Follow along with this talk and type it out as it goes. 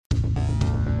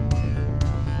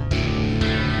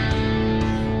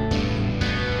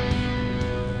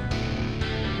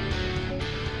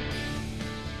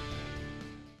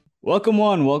Welcome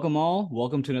one, welcome all.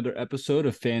 Welcome to another episode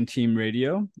of Fan Team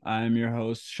Radio. I'm your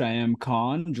host, Shyam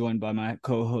Khan, joined by my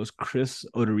co-host Chris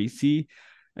Odorizzi.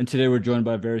 And today we're joined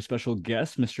by a very special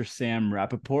guest, Mr. Sam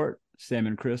Rappaport. Sam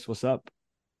and Chris, what's up?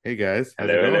 Hey guys, how's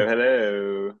it Hello,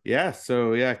 hello, going?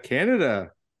 hello.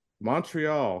 Canada,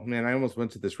 Montreal. Man, I almost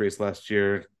went to this race last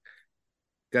year.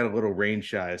 Got a little rain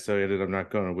shy, so I ended up not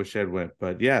going. I wish I'd went,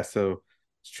 but yeah. So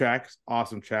this track,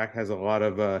 awesome track, has a lot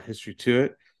of history to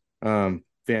it.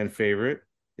 Fan favorite.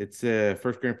 Its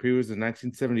first Grand Prix was in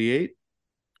 1978.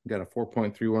 Got a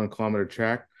 4.31 kilometer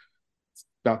track,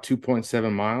 about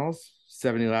 2.7 miles,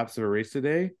 70 laps of a race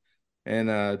today.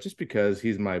 And just because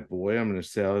he's my boy, I'm going to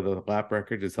say the lap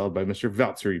record is held by Mr.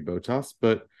 Valtteri Bottas.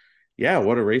 But yeah,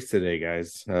 what a race today,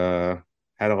 guys. Had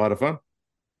a lot of fun.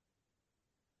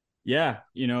 Yeah,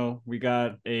 we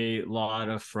got a lot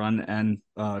of front end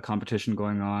competition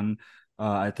going on.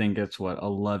 I think it's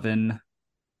 11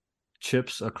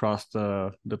 chips across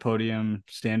the podium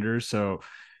standards. So,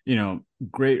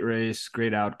 great race,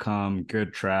 great outcome,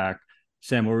 good track.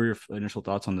 Sam, what were your initial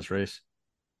thoughts on this race?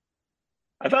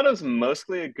 I thought it was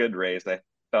mostly a good race. I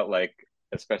felt like,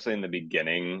 especially in the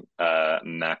beginning,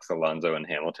 Max Alonso and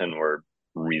Hamilton were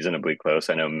reasonably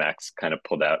close. I know Max kind of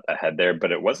pulled out ahead there,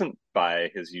 but it wasn't by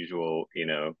his usual,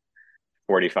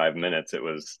 45 minutes. It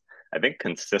was, I think,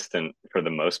 consistent for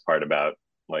the most part, about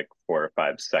like 4 or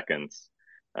 5 seconds.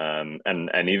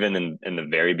 And even in the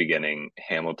very beginning,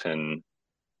 Hamilton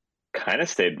kind of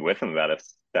stayed with him about a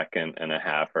second and a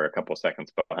half or a couple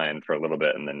seconds behind for a little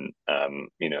bit, and then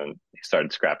he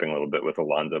started scrapping a little bit with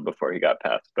Alonso before he got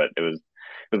past. But it was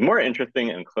more interesting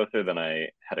and closer than I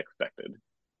had expected.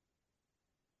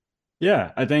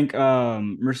 Yeah, I think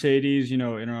Mercedes, in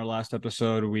our last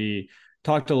episode, we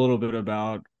talked a little bit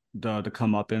about the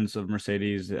comeuppance of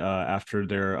Mercedes after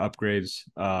their upgrades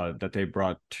that they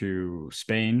brought to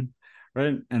Spain,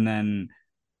 right? And then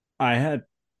I had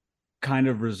kind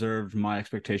of reserved my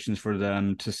expectations for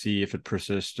them to see if it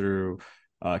persists through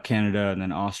Canada and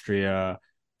then Austria.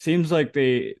 Seems like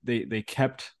they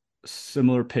kept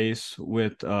similar pace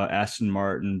with Aston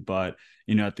Martin, but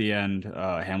at the end,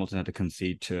 Hamilton had to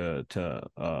concede to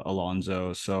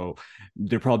Alonso, so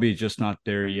they're probably just not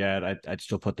there yet. I'd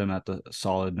still put them at the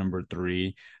solid number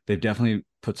three. They've definitely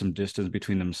put some distance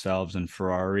between themselves and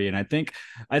Ferrari, and I think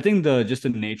the just the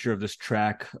nature of this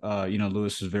track,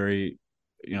 Lewis is very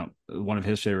one of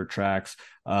his favorite tracks.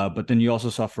 But then you also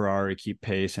saw Ferrari keep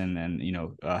pace and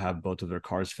have both of their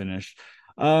cars finished.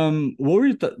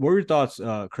 What were your thoughts,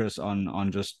 Chris,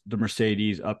 on just the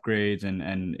Mercedes upgrades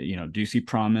and do you see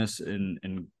promise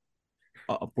in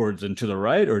upwards and to the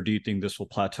right, or do you think this will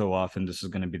plateau off and this is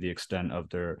going to be the extent of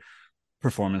their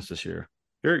performance this year?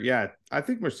 Sure, yeah. I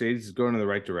think Mercedes is going in the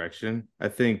right direction. I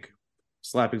think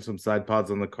slapping some side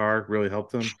pods on the car really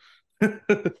helped them.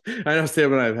 I know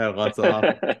Sam and I have had lots of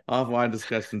offline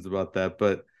discussions about that,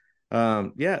 but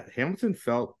yeah, Hamilton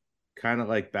felt kind of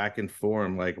like back in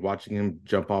form, like watching him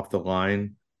jump off the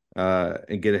line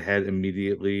and get ahead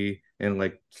immediately. And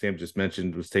like Sam just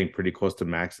mentioned, was staying pretty close to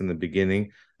Max in the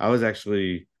beginning. I was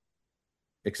actually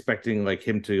expecting like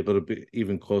him to a little bit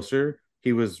even closer.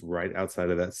 He was right outside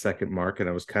of that second mark, and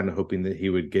I was kind of hoping that he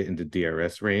would get into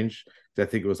DRS range. I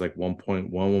think it was like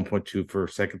 1.1, 1.2 for a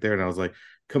second there, and I was like,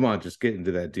 "Come on, just get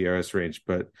into that DRS range."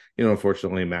 But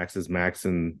unfortunately, Max is Max,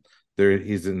 and there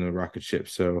he's in the rocket ship.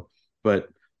 So, but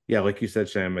yeah, like you said,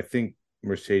 Sham, I think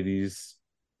Mercedes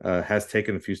has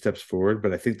taken a few steps forward,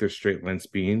 but I think their straight line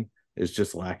speed is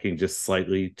just lacking just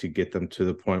slightly to get them to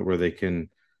the point where they can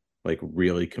like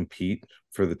really compete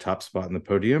for the top spot in the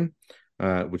podium,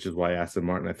 which is why Aston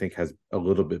Martin, I think, has a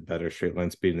little bit better straight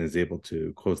line speed and is able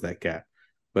to close that gap.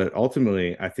 But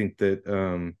ultimately, I think that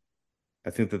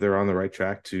they're on the right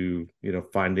track to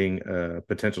finding a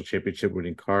potential championship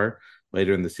winning car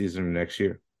later in the season or next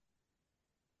year.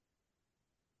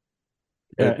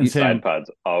 Yeah, But and Side Sam, pods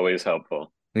always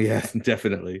helpful. yeah,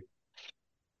 definitely.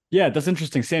 yeah, that's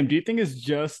interesting. Sam, do you think it's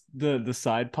just the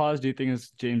side pause? Do you think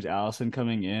it's James Allison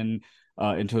coming in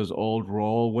into his old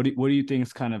role? What do you think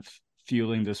is kind of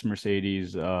fueling this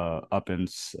Mercedes up and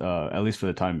at least for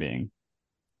the time being?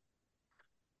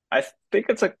 I think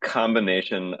it's a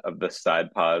combination of the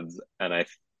side pods and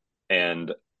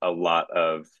a lot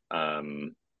of I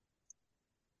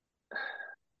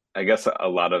guess a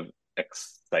lot of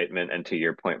excitement, and to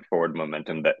your point, forward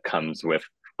momentum that comes with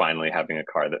finally having a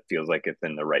car that feels like it's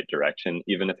in the right direction,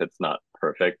 even if it's not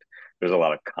perfect. There's a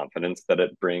lot of confidence that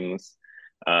it brings,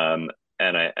 um,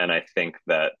 and I think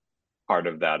that part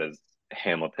of that is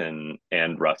Hamilton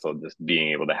and Russell just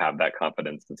being able to have that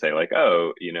confidence and say like,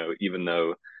 oh, even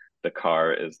though the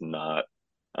car is not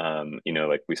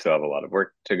Like we still have a lot of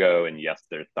work to go, and yes,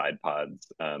 there's side pods,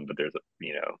 but there's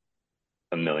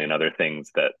a million other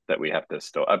things that we have to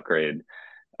still upgrade.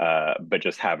 But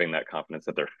just having that confidence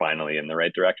that they're finally in the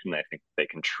right direction, I think they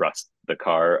can trust the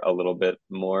car a little bit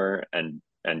more, and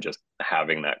just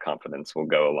having that confidence will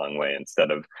go a long way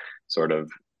instead of sort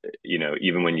of,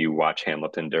 even when you watch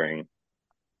Hamilton during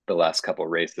the last couple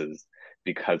races,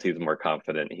 because he's more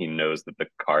confident, he knows that the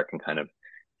car can kind of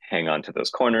hang on to those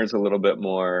corners a little bit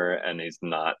more, and he's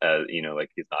not as, like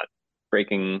he's not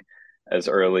braking as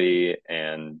early,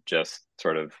 and just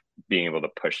sort of being able to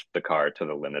push the car to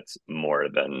the limits more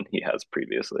than he has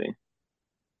previously.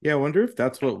 Yeah, I wonder if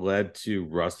that's what led to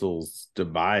Russell's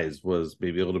demise, was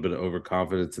maybe a little bit of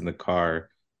overconfidence in the car,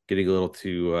 getting a little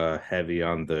too heavy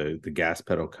on the gas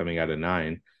pedal coming out of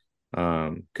nine.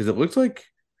 Because it looks like,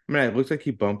 I mean, it looks like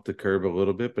he bumped the curb a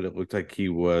little bit, but it looked like he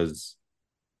was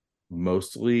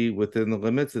mostly within the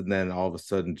limits, and then all of a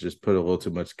sudden just put a little too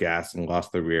much gas and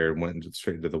lost the rear and went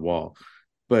straight into the wall.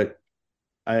 But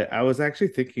I was actually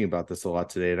thinking about this a lot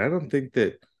today, and I don't think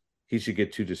that he should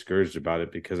get too discouraged about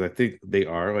it, because I think they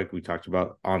are, like we talked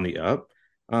about, on the up.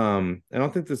 I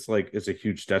don't think this like is a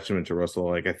huge detriment to Russell.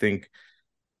 Like I think,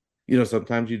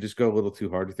 sometimes you just go a little too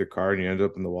hard with your car and you end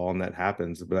up in the wall, and that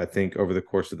happens. But I think over the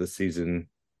course of the season,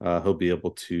 he'll be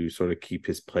able to sort of keep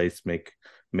his place, make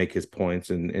his points,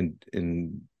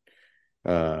 and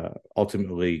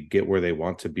ultimately get where they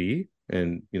want to be,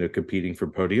 and competing for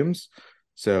podiums.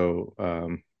 So,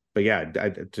 but yeah,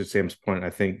 to Sam's point, I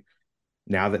think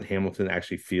now that Hamilton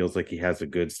actually feels like he has a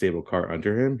good stable car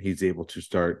under him, he's able to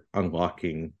start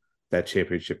unlocking that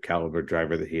championship caliber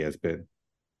driver that he has been.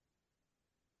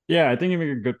 Yeah, I think you make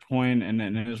a good point, and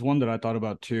it's one that I thought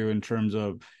about too, in terms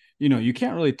of, you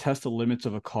can't really test the limits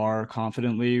of a car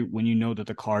confidently when you know that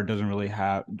the car doesn't really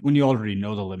have, when you already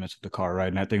know the limits of the car, right?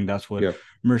 And I think that's what Yeah.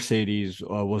 Mercedes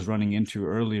was running into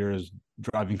earlier, is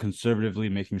driving conservatively,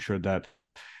 making sure that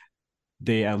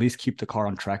they at least keep the car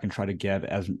on track and try to get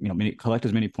collect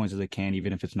as many points as they can,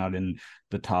 even if it's not in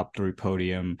the top three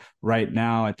podium. Right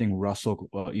now, I think Russell,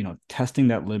 testing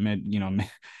that limit,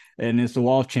 and it's the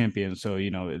wall of champions, so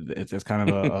it's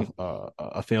kind of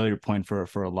a failure point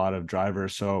for a lot of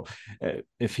drivers. So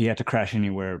if he had to crash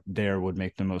anywhere, there would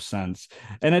make the most sense.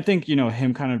 And I think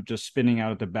him kind of just spinning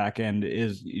out at the back end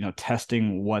is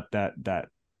testing what that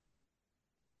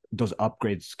those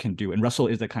upgrades can do. And Russell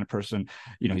is that kind of person.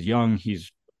 He's young,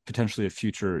 he's potentially a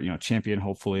future, champion,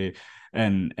 hopefully.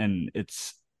 And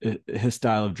his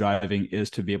style of driving is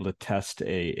to be able to test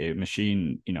a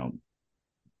machine,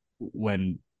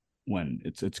 when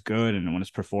it's good and when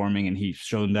it's performing. And he's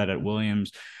shown that at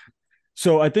Williams.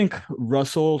 So I think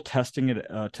Russell testing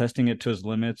it to his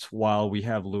limits, while we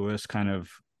have Lewis kind of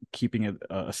keeping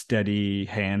a steady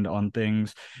hand on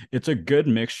things. It's a good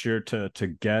mixture to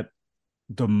get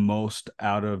the most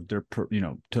out of their,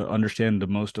 to understand the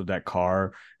most of that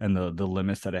car and the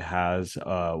limits that it has,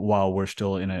 while we're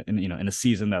still in a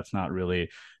season that's not really,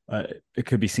 it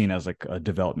could be seen as like a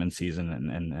development season,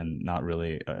 and not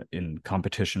really in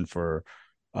competition for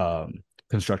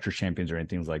constructor champions or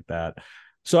anything like that.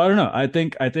 So I don't know, I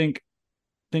think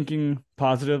thinking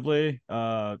positively,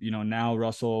 now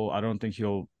Russell, I don't think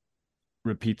he'll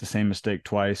repeat the same mistake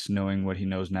twice, knowing what he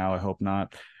knows now. I hope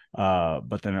not.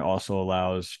 But then it also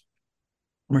allows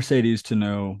Mercedes to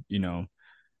know,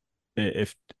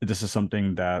 if this is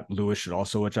something that Lewis should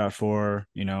also watch out for,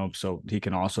 so he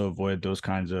can also avoid those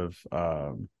kinds of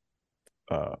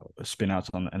spin outs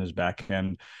on his back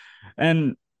end.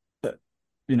 And uh,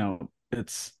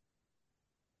 it's,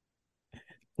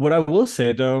 what I will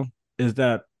say though is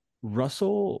that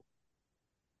Russell,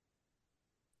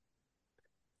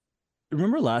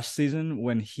 remember last season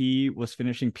when he was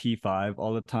finishing P5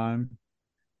 all the time?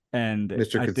 And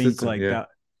Mr. I think Consistent, like yeah. that,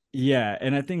 yeah.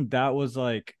 And I think that was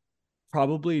like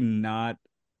probably not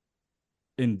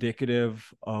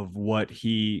indicative of what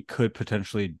he could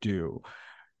potentially do.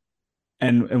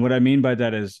 And what I mean by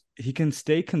that is he can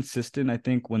stay consistent, I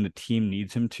think, when the team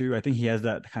needs him to. I think he has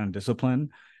that kind of discipline.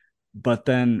 But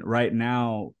then right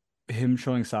now, him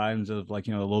showing signs of like,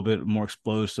 a little bit more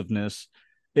explosiveness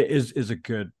is a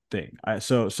good thing.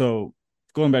 So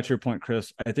going back to your point,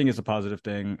 Chris, I think it's a positive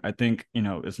thing. I think,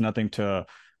 it's nothing to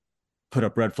put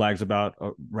up red flags about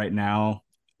right now.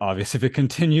 Obviously, if it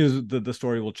continues, the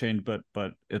story will change, but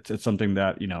it's something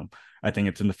that, I think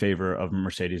it's in the favor of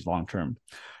Mercedes long term.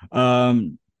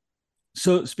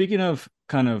 So speaking of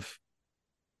kind of,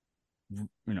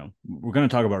 we're going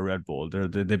to talk about Red Bull.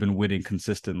 They've been winning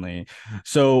consistently.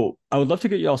 So I would love to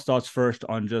get y'all's thoughts first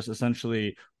on just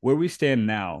essentially where we stand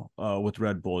now with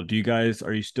Red Bull.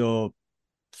 Are you still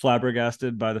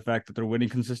flabbergasted by the fact that they're winning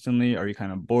consistently? Are you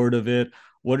kind of bored of it?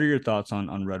 What are your thoughts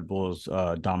on Red Bull's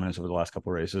dominance over the last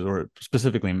couple of races, or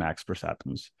specifically Max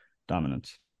Verstappen's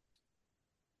dominance?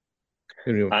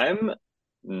 I'm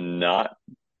not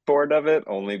bored of it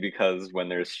only because when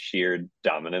there's sheer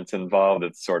dominance involved,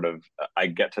 it's sort of I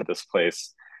get to this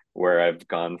place where I've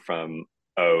gone from,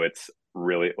 oh, it's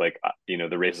really like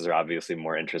the races are obviously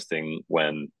more interesting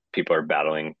when people are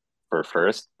battling for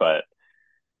first, but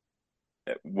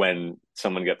when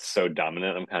someone gets so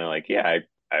dominant, I'm kind of like, yeah,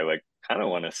 I like kind of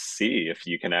want to see if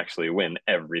you can actually win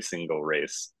every single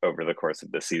race over the course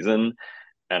of the season.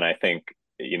 And I think,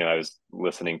 I was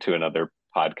listening to another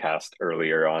podcast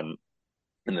earlier on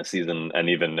in the season and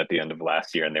even at the end of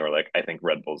last year, and they were like, I think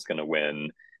Red Bull's going to win,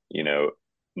 you know,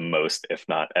 most, if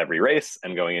not every race.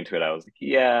 And going into it, I was like,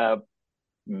 yeah,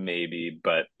 maybe,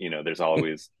 but there's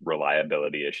always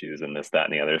reliability issues and this, that,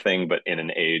 and the other thing. But in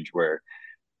an age where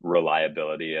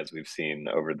reliability, as we've seen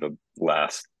over the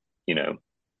last,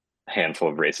 handful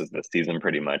of races this season,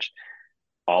 pretty much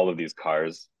all of these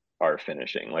cars are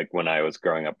finishing. Like when I was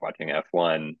growing up watching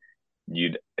F1,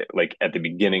 you'd like at the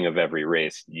beginning of every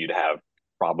race, you'd have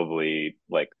probably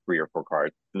like 3 or 4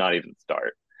 cars not even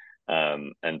start.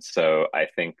 And so I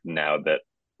think now that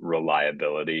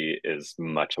reliability is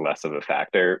much less of a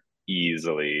factor,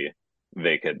 easily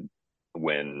they could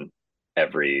win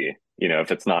every,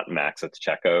 if it's not Max, it's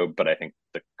Checo, but I think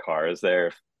the car is there.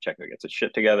 If Checo gets its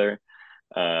shit together,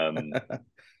 um,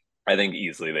 I think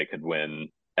easily they could win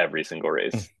every single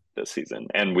race this season.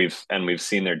 And we've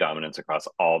seen their dominance across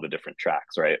all the different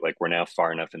tracks, right? Like we're now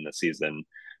far enough in the season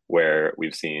where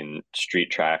we've seen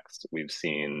street tracks, we've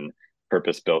seen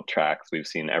purpose-built tracks, we've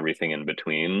seen everything in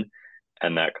between,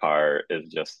 and that car is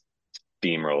just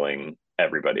steamrolling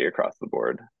everybody across the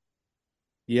board.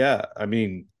 Yeah, I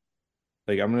mean,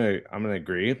 like I'm gonna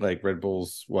agree. Like Red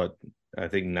Bull's what I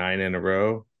think 9 in a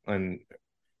row, and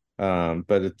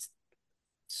but it's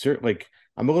like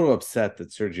I'm a little upset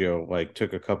that Sergio like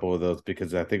took a couple of those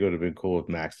because I think it would have been cool if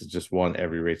Max has just won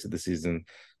every race of the season.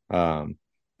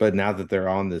 But now that they're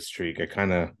on this streak,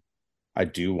 I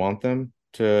do want them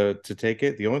to take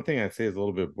it. The only thing I'd say is a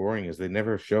little bit boring is they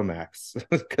never show Max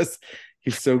because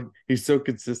he's so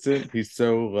consistent. He's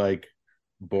so like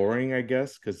boring, I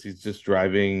guess, because he's just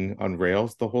driving on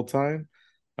rails the whole time.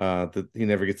 That he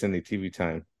never gets any TV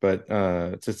time. But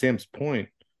to Sam's point,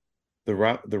 the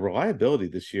reliability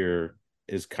this year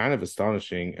is kind of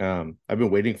astonishing. I've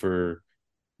been waiting for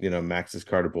Max's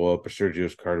car to blow up or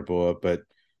Sergio's car to blow up, but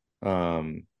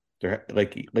they're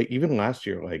like even last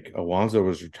year, like Alonso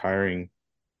was retiring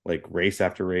like race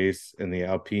after race in the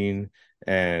Alpine,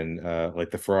 and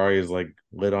like the Ferrari is like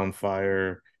lit on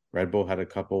fire. Red Bull had a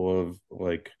couple of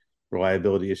like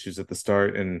reliability issues at the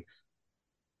start, and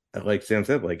like Sam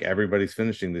said, like everybody's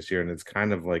finishing this year, and it's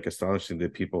kind of like astonishing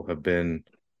that people have been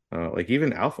like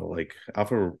even Alpha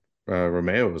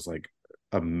Romeo was like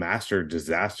a master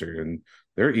disaster, and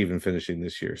they're even finishing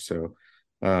this year. So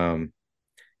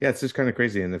yeah, it's just kind of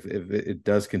crazy. And if it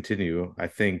does continue, I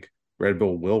think Red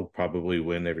Bull will probably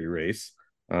win every race.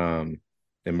 And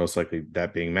most likely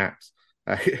that being Max.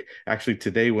 Actually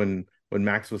today when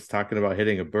Max was talking about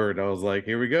hitting a bird, I was like,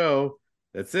 here we go.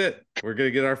 That's it. We're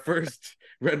gonna get our first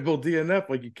Red Bull DNF.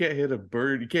 Like you can't hit a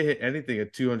bird, you can't hit anything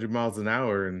at 200 miles an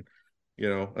hour. And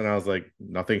and I was like,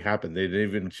 nothing happened. They didn't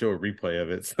even show a replay of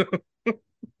it. So.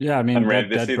 Yeah, I mean I'm ready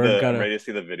to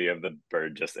see the video of the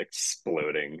bird just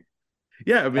exploding.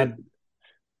 Yeah, I mean,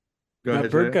 that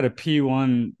bird got a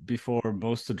P1 before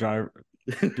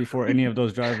any of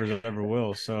those drivers ever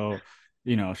will. So,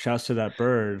 shouts to that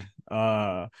bird.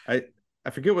 I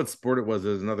forget what sport it was. It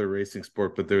was another racing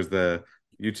sport, but there's the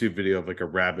YouTube video of like a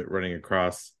rabbit running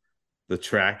across the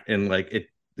track, and like it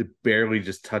barely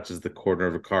just touches the corner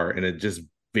of a car, and it just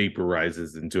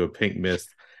vaporizes into a pink mist.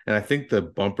 And I think the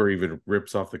bumper even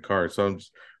rips off the car. So I'm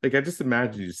just like, I just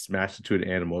imagine you smash into an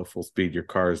animal at full speed, your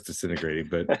car is disintegrating,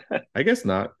 but I guess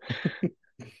not.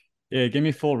 Yeah, give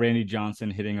me full Randy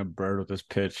Johnson hitting a bird with his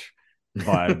pitch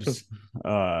vibes.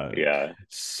 Yeah.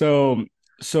 So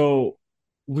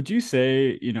would you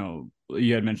say,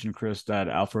 you had mentioned, Chris, that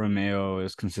Alfa Romeo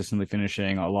is consistently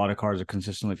finishing. A lot of cars are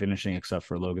consistently finishing except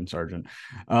for Logan Sargent.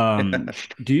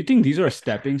 Do you think these are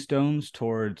stepping stones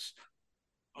towards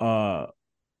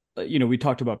we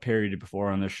talked about parity before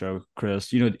on this show,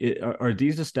 Chris. Are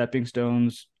these the stepping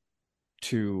stones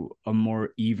to a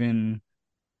more even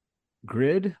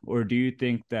grid, or do you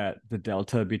think that the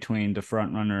delta between the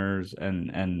front runners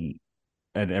and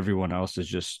everyone else is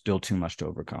just still too much to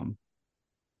overcome?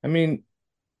 I mean,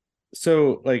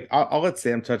 so like I'll let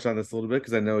Sam touch on this a little bit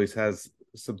because I know he has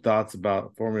some thoughts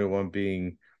about Formula One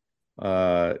being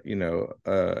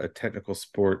a technical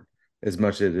sport as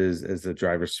much as it is as a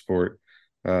driver sport.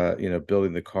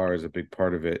 Building the car is a big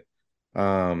part of it.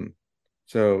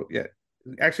 So yeah,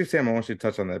 actually, Sam, I want you to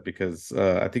touch on that because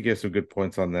I think you have some good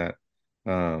points on that,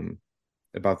 um,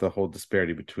 about the whole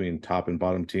disparity between top and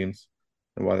bottom teams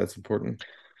and why that's important.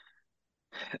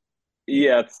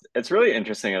 Yeah, it's really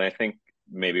interesting, and I think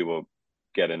maybe we'll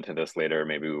get into this later,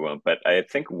 maybe we won't. But I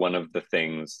think one of the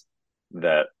things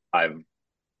that I've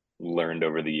learned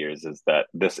over the years is that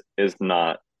this is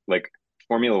not like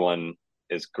Formula One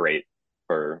is great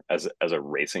for as a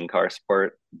racing car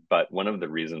sport, but one of the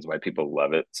reasons why people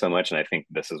love it so much, and I think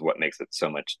this is what makes it so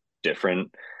much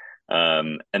different.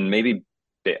 And maybe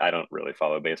I don't really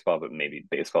follow baseball, but maybe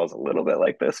baseball is a little bit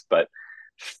like this. But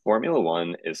Formula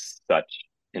One is such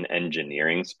an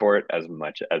engineering sport as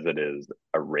much as it is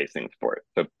a racing sport.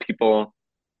 So people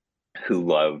who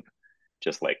love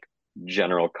just like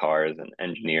general cars and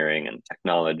engineering and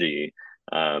technology.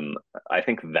 Um, I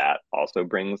think that also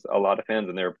brings a lot of fans,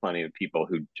 and there are plenty of people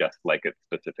who just like it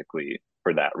specifically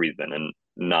for that reason, and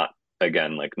not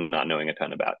again like not knowing a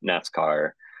ton about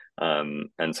NASCAR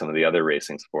and some of the other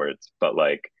racing sports, but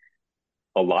like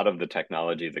a lot of the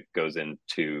technology that goes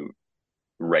into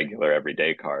regular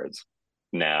everyday cars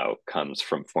now comes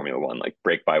from Formula One, like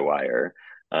brake by wire,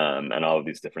 and all of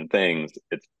these different things.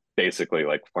 It's basically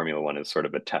like Formula One is sort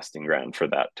of a testing ground for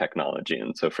that technology,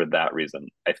 and so for that reason,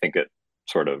 I think it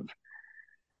sort of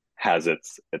has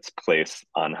its place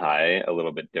on high a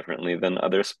little bit differently than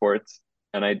other sports.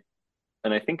 And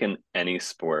I think in any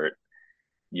sport,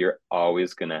 you're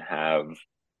always gonna have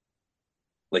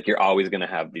you're always gonna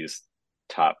have these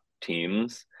top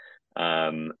teams.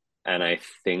 Um, and I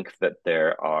think that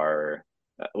there are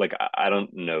I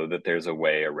don't know that there's a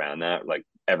way around that. Like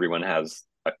everyone has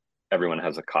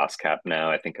a cost cap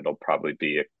now. I think it'll probably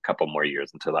be a couple more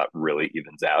years until that really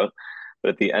evens out. But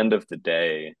at the end of the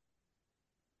day,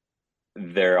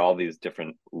 there are all these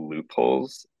different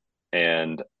loopholes,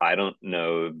 and I don't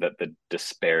know that the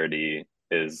disparity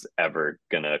is ever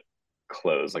gonna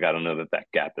close. Like I don't know that that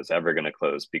gap is ever gonna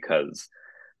close because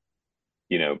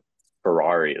you know,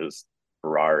 Ferrari is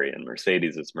Ferrari and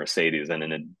Mercedes is Mercedes. And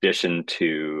in addition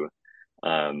to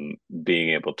being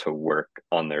able to work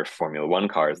on their Formula One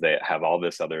cars, they have all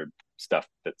this other stuff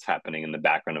that's happening in the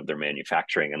background of their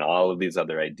manufacturing and all of these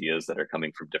other ideas that are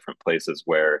coming from different places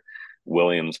where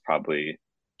Williams probably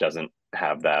doesn't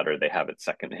have that, or they have it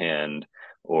secondhand,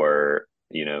 or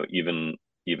even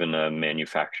a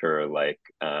manufacturer like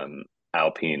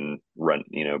Alpine run,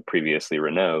 previously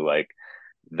Renault, like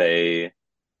they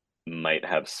might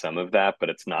have some of that, but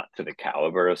it's not to the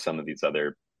caliber of some of these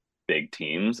other big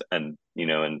teams. And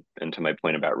and to my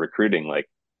point about recruiting, like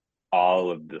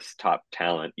all of this top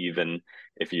talent, even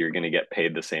if you're going to get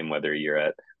paid the same whether you're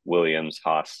at Williams,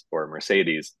 Haas, or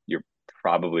Mercedes, you're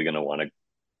probably going to want to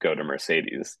go to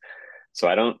Mercedes. So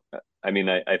I don't. I mean,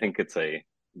 I think it's a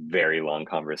very long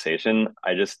conversation.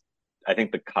 I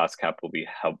think the cost cap will be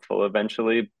helpful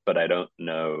eventually, but I don't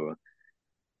know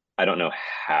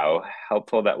how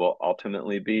helpful that will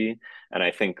ultimately be. And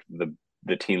I think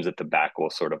the teams at the back will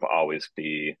sort of always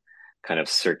be kind of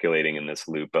circulating in this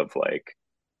loop of like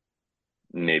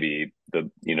maybe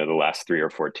the last three or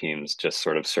four teams just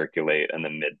sort of circulate, and the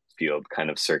midfield kind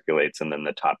of circulates, and then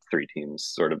the top three teams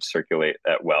sort of circulate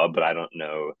at well. But I don't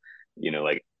know,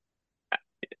 like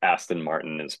Aston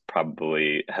Martin is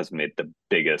probably has made the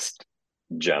biggest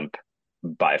jump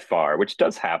by far, which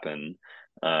does happen.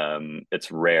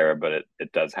 It's rare, but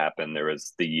it does happen. There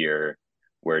was the year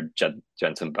where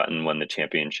Jenson Button won the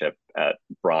championship at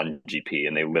Braun GP,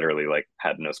 and they literally like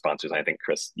had no sponsors. I think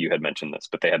Chris, you had mentioned this,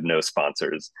 but they had no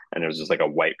sponsors, and it was just like a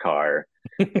white car,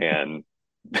 and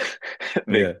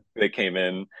Yeah. they came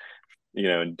in,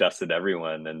 and dusted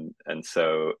everyone, and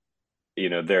so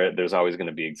there's always going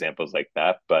to be examples like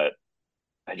that, but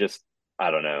I just I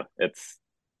don't know. It's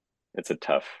a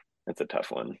tough it's a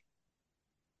tough one.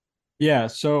 Yeah,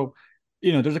 so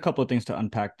there's a couple of things to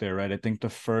unpack there, right? I think the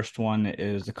first one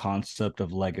is the concept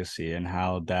of legacy and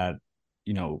how that,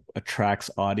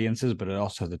 attracts audiences, but it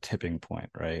also has a tipping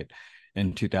point, right?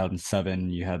 In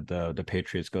 2007, you had the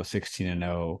Patriots go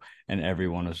 16-0, and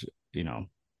everyone was,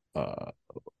 uh,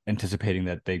 anticipating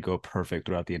that they go perfect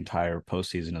throughout the entire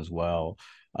postseason as well.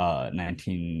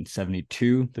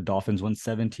 1972, the Dolphins won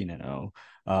 17-0.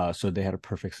 So they had a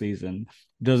perfect season.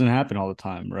 Doesn't happen all the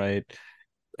time, right?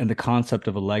 And the concept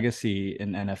of a legacy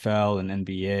in NFL and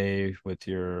NBA with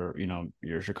your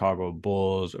Chicago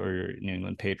Bulls or your New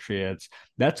England Patriots,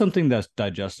 that's something that's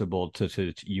digestible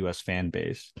to US fan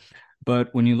base.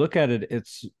 But when you look at it,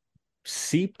 it's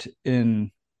seeped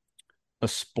in a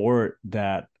sport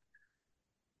that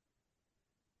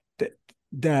that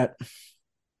that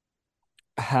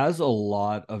has a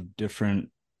lot of different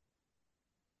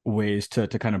ways to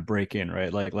kind of break in,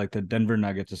 right? Like the Denver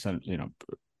Nuggets, essentially,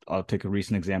 I'll take a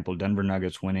recent example. Denver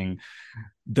Nuggets winning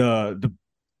the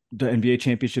NBA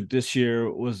championship this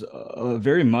year was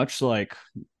very much like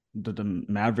the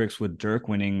Mavericks with Dirk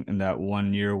winning in that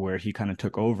one year where he kind of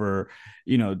took over.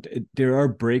 There are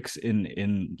breaks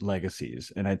in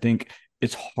legacies, and I think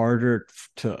it's harder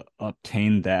to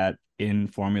obtain that in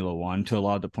Formula One, to a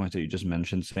lot of the points that you just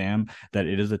mentioned, Sam, that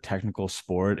it is a technical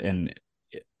sport, and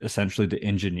essentially the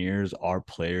engineers are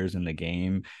players in the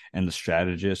game and the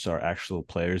strategists are actual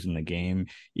players in the game,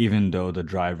 even though the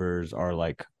drivers are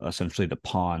like essentially the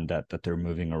pawn that they're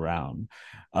moving around,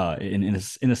 in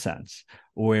a sense.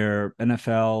 Where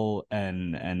NFL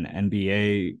and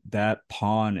NBA, that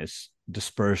pawn is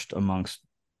dispersed amongst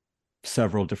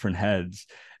several different heads,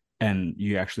 and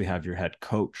you actually have your head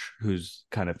coach who's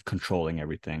kind of controlling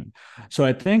everything. So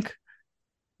I think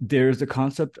there's a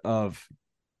concept of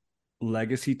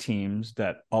legacy teams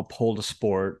that uphold a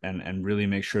sport and really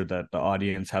make sure that the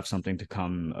audience have something to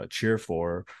come cheer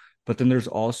for. But then there's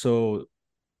also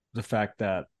the fact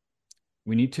that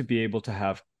we need to be able to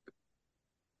have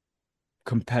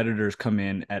competitors come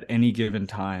in at any given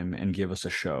time and give us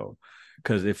a show.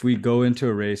 Because if we go into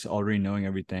a race already knowing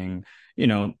everything,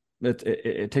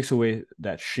 it takes away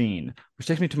that sheen. Which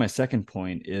takes me to my second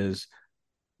point, is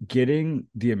getting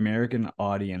the American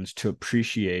audience to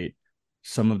appreciate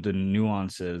some of the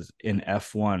nuances in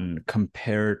F1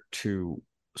 compared to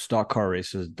stock car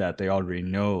races that they already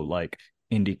know, like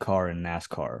IndyCar and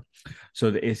NASCAR.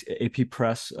 So the AP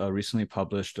Press recently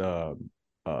published some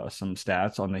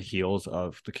stats on the heels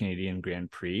of the Canadian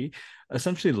Grand Prix,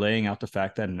 essentially laying out the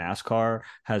fact that NASCAR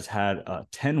has had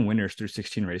 10 winners through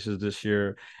 16 races this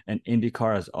year, and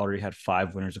IndyCar has already had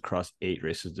 5 winners across 8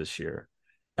 races this year.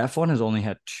 F1 has only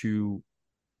had 2,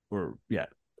 or yeah,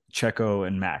 Checo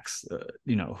and Max,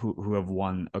 who have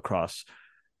won across,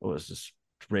 what was this,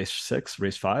 race 6,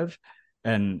 race 5,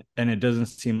 and it doesn't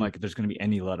seem like there's going to be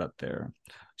any let up there.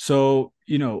 So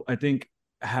I think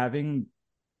having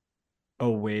a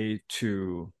way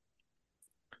to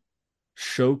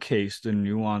showcase the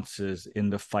nuances in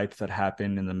the fights that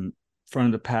happen in the front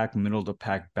of the pack, middle of the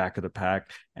pack, back of the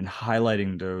pack, and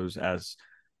highlighting those as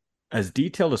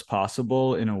detailed as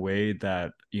possible in a way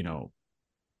that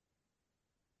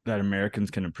that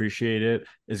Americans can appreciate it,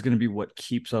 is going to be what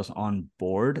keeps us on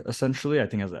board, essentially, I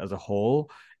think, as a whole,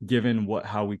 given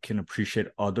how we can appreciate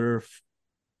other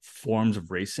forms of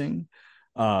racing.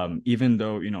 Even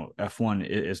though F1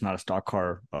 is not a stock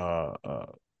car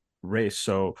race.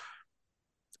 So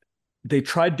they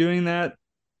tried doing that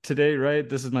today, right?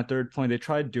 This is my third point. They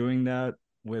tried doing that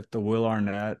with the Will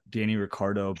Arnett, Danny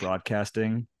Ricciardo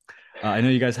broadcasting. I know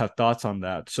you guys have thoughts on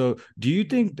that. So do you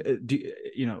think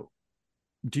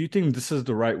do you think this is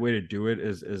the right way to do it?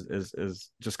 Is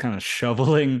just kind of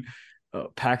shoveling,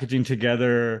 packaging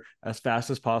together as fast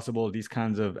as possible these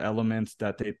kinds of elements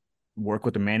that they work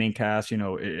with the Manning cast?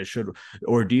 It should,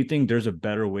 or do you think there's a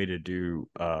better way to do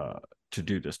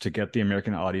this, to get the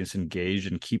American audience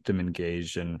engaged and keep them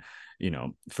engaged, and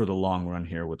for the long run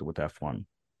here with F1?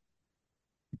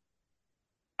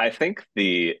 I think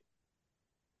the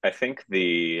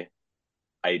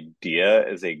idea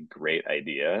is a great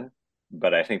idea,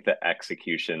 but I think the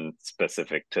execution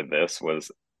specific to this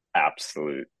was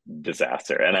absolute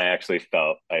disaster. And I actually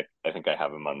felt, I think I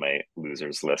have him on my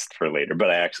losers list for later, but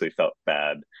I actually felt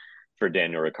bad for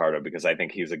Daniel Ricciardo, because I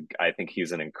think he's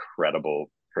an incredible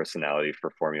personality for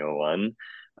Formula One.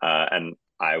 And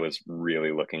I was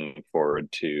really looking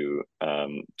forward to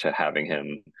having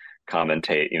him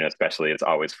commentate. Especially, it's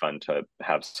always fun to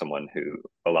have someone who,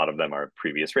 a lot of them are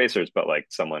previous racers, but like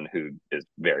someone who is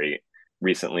very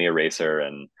recently a racer,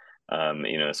 and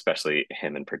especially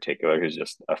him in particular, who's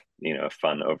just a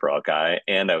fun overall guy.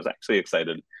 And I was actually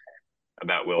excited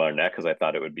about Will Arnett, because I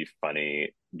thought it would be funny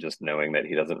just knowing that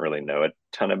he doesn't really know a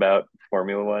ton about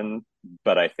Formula One.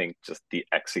 But I think just the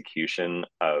execution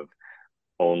of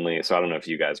so I don't know if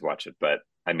you guys watch it, but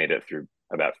I made it through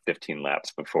about 15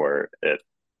 laps before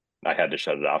I had to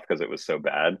shut it off because it was so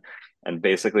bad. And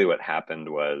basically what happened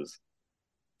was,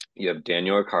 you have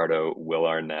Daniel Ricciardo, Will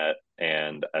Arnett,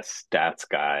 and a stats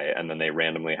guy, and then they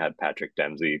randomly had Patrick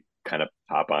Dempsey kind of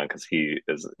pop on because he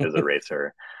is a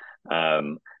racer.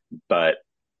 But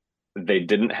they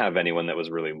didn't have anyone that was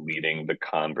really leading the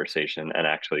conversation and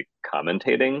actually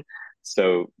commentating.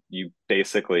 So you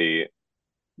basically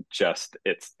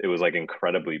it was like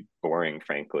incredibly boring,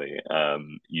 frankly.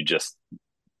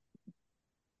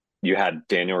 You had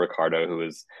Daniel Ricciardo, who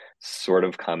was sort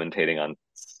of commentating on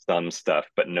some stuff,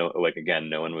 but no, like again,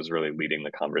 no one was really leading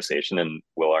the conversation, and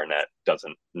Will Arnett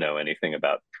doesn't know anything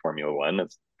about Formula One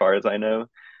as far as I know,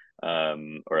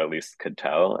 or at least could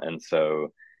tell, and so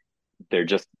they're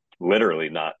just literally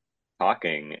not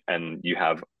talking, and you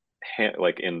have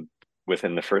like in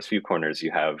within the first few corners,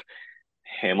 you have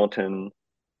Hamilton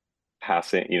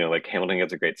passing, like Hamilton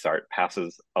gets a great start,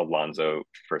 passes Alonso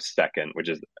for second, which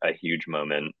is a huge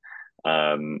moment.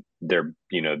 They're,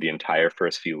 the entire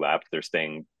first few laps, they're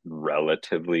staying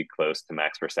relatively close to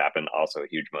Max Verstappen, also a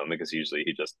huge moment because usually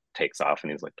he just takes off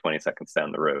and he's like 20 seconds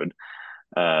down the road.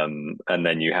 And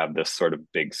then you have this sort of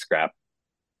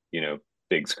you know,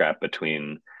 big scrap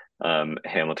between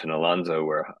Hamilton and Alonso,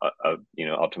 where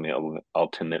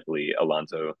ultimately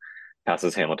Alonso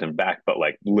passes Hamilton back, but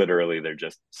like literally they're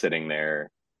just sitting there,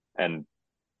 and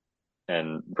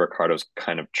Ricardo's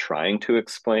kind of trying to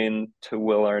explain to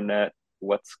Will Arnett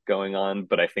what's going on,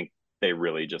 but I think they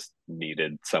really just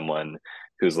needed someone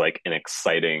who's like an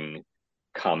exciting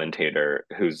commentator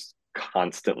who's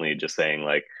constantly just saying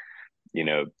like,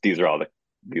 these are all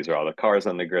the cars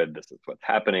on the grid, this is what's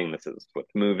happening, this is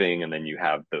what's moving, and then you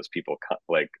have those people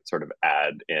like sort of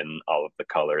add in all of the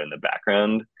color in the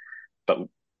background. But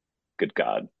good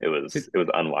God, it was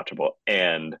unwatchable.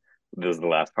 And this is the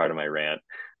last part of my rant.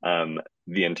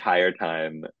 The entire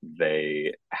time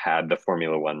they had the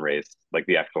Formula One race, like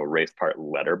the actual race part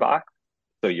letterbox.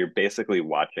 So you're basically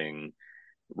watching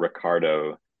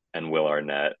Ricardo and Will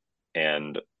Arnett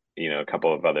and a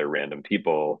couple of other random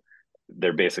people.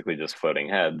 They're basically just floating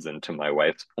heads. And to my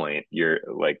wife's point, you're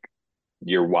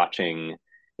watching,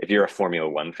 if you're a Formula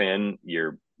One fan,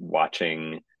 you're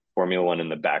watching Formula One in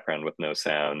the background with no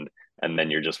sound, and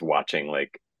then you're just watching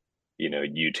like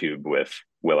YouTube with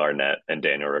Will Arnett and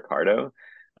Daniel Ricciardo.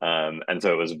 And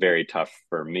so it was very tough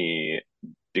for me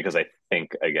because I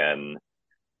think again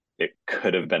it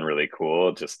could have been really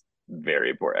cool, just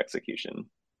very poor execution.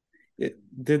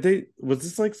 Was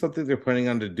this like something they're planning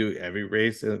on to do every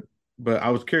race? But I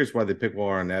was curious why they picked Will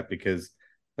Arnett, because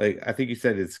like I think you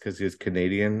said it's because he's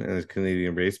Canadian and it's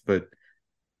Canadian race, but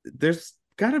there's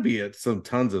got to be some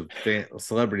tons of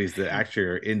celebrities that actually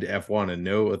are into F1 and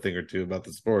know a thing or two about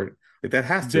the sport. Like that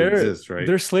has to exist, right?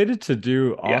 They're slated to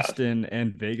do Yeah. Austin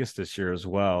and Vegas this year as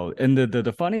well. And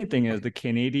the funny thing is the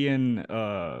Canadian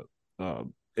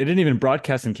it didn't even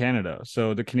broadcast in Canada.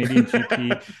 So the Canadian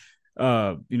GP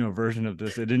version of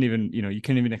this, it didn't even, you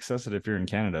can't even access it if you're in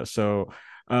Canada. So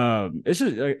it's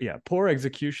just poor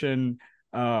execution.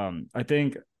 I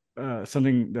think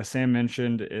something that Sam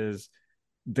mentioned is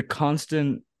the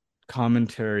constant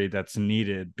commentary that's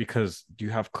needed because you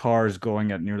have cars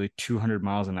going at nearly 200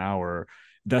 miles an hour.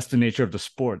 That's the nature of the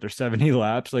sport. There's 70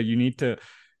 laps. Like you need to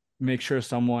make sure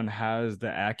someone has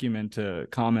the acumen to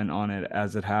comment on it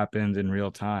as it happens in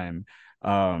real time.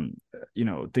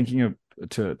 Thinking of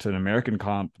to an American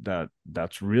comp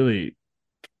that's really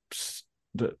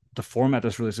the format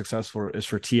that's really successful is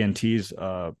for TNT's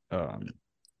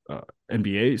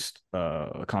NBA's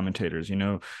commentators.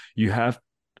 You have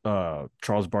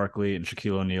Charles Barkley and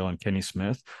Shaquille O'Neal and Kenny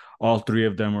Smith. All three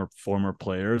of them are former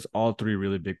players, all three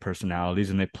really big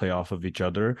personalities, and they play off of each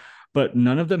other. But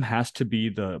none of them has to be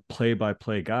the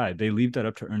play-by-play guy. They leave that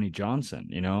up to Ernie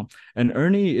Johnson, And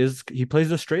Ernie he plays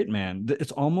the straight man.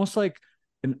 It's almost like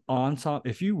an ensemble.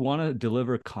 If you want to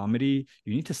deliver comedy,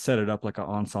 you need to set it up like an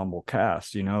ensemble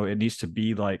cast. It needs to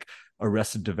be like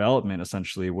Arrested Development,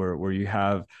 essentially, where you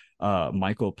have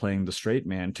Michael playing the straight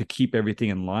man to keep everything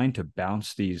in line to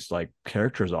bounce these like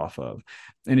characters off of.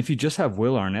 And if you just have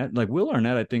Will Arnett,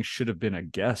 I think should have been a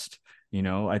guest.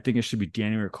 I think it should be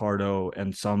Daniel Ricciardo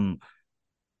and someone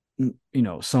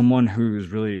who's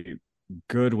really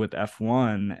good with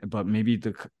F1, but maybe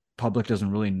the public doesn't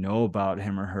really know about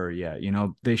him or her yet.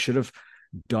 They should have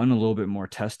done a little bit more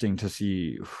testing to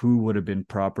see who would have been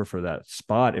proper for that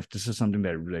spot if this is something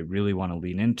that they really want to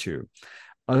lean into.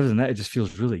 Other than that, it just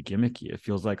feels really gimmicky. It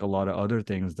feels like a lot of other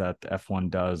things that F1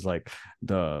 does, like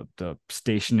the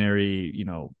stationary,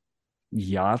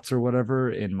 yachts or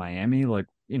whatever in Miami, or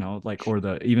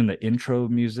even the intro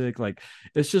music. Like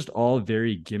it's just all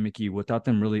very gimmicky without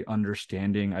them really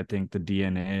understanding, I think, the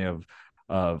DNA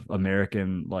of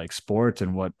American like sports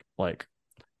and what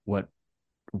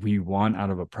we want out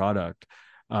of a product.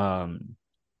 So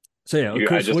yeah,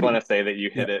 Chris, I just want to say that you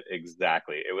hit it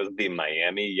exactly. It was the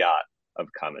Miami yacht of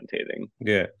commentating.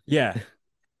 Yeah.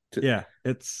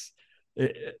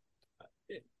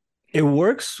 It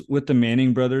works with the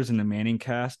Manning brothers and the Manning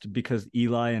cast because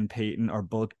Eli and Peyton are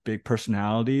both big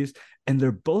personalities and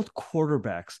they're both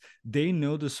quarterbacks. They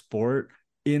know the sport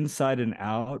inside and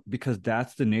out because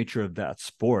that's the nature of that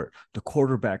sport. The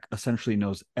quarterback essentially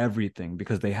knows everything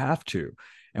because they have to.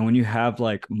 And when you have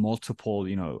like multiple,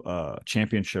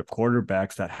 championship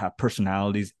quarterbacks that have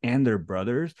personalities and their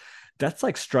brothers, that's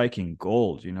like striking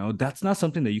gold. That's not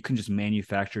something that you can just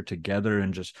manufacture together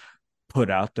and just put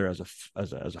out there as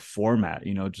a format.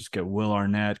 Just get Will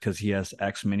Arnett because he has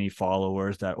X many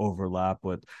followers that overlap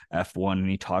with F1, and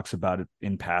he talks about it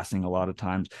in passing a lot of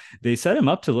times. They set him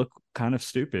up to look kind of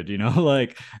stupid,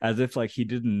 like as if like he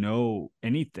didn't know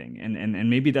anything. And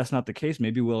maybe that's not the case.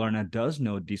 Maybe Will Arnett does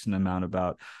know a decent amount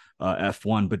about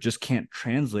F1, but just can't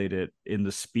translate it in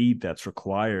the speed that's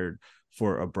required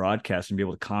for a broadcast and be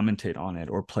able to commentate on it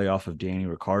or play off of Danny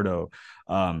Ricciardo.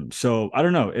 So I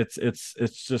don't know. It's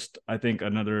just, I think,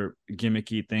 another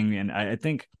gimmicky thing. And I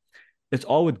think it's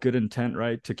all with good intent,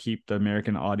 right? To keep the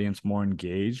American audience more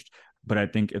engaged. But I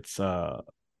think it's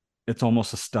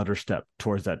almost a stutter step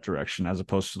towards that direction as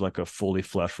opposed to like a fully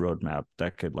fleshed roadmap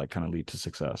that could like kind of lead to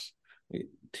success.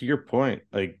 To your point,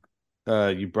 like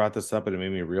you brought this up and it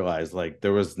made me realize like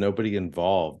there was nobody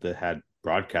involved that had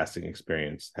broadcasting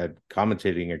experience, had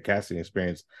commentating or casting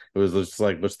experience. It was just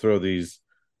like, let's throw these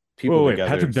people Wait, together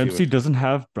Patrick and see Dempsey what. doesn't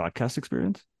have broadcast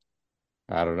experience?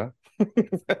 I don't know.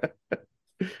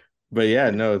 But yeah,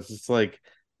 no, it's just like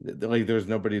there's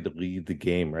nobody to lead the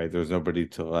game, right? There's nobody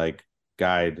to like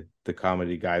guide the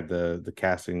comedy, guide the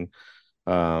casting.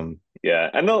 Yeah,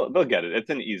 and they'll get it. It's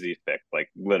an easy fix. Like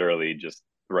literally just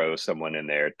throw someone in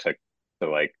there to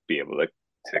like be able to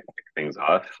kick things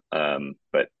off.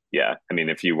 But yeah, I mean,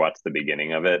 if you watch the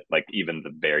beginning of it, like even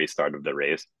the very start of the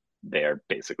race, they're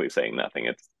basically saying nothing.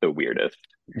 It's the weirdest,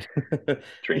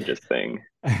 strangest thing.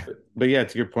 but yeah,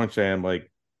 to your point, Cheyenne, like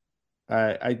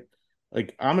I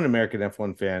like I'm an American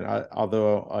F1 fan.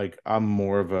 Although like I'm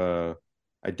more of a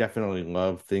I definitely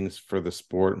love things for the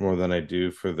sport more than I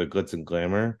do for the glitz and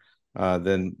glamour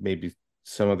than maybe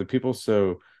some other people.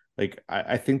 So like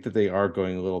I think that they are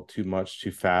going a little too much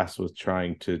too fast with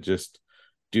trying to just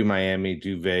do Miami,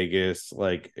 do Vegas,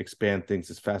 like expand things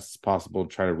as fast as possible and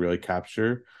try to really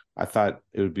capture. I thought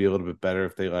it would be a little bit better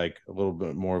if they like a little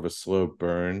bit more of a slow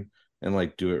burn and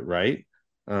like do it right.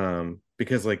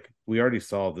 Because like we already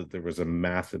saw that there was a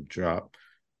massive drop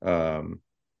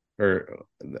or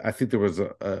I think there was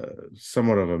a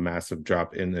somewhat of a massive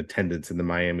drop in attendance in the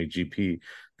Miami GP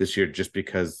this year just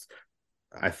because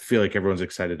I feel like everyone's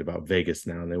excited about Vegas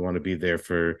now and they want to be there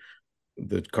for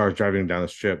the cars driving down the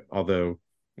strip. Although,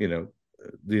 you know,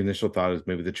 the initial thought is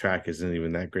maybe the track isn't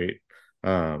even that great.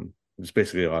 It's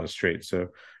basically a lot of straight. So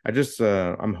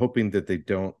I'm hoping that they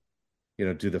don't,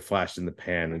 do the flash in the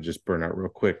pan and just burn out real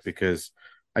quick because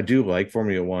I do like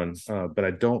Formula One, but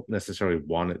I don't necessarily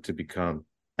want it to become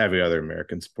every other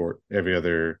American sport, every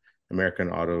other American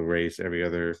auto race, every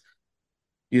other,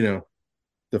 you know,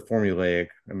 the formulaic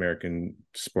American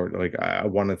sport. Like I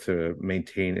wanted to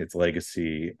maintain its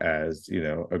legacy as,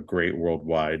 a great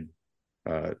worldwide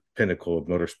pinnacle of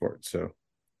motorsport. So,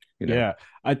 you know, Yeah,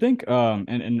 I think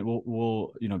and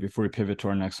we'll before we pivot to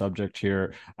our next subject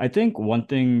here, I think one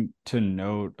thing to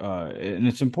note and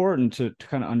it's important to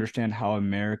kind of understand how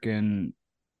American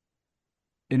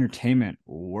entertainment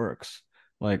works.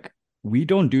 Like we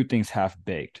don't do things half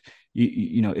baked.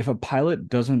 If a pilot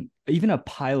doesn't, even a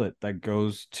pilot that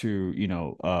goes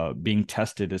to, being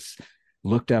tested is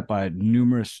looked at by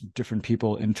numerous different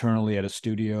people internally at a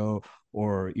studio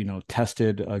or,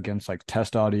 tested against like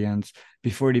test audience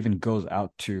before it even goes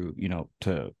out to,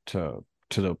 to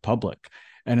the public.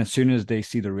 And as soon as they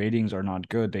see the ratings are not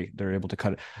good, they're able to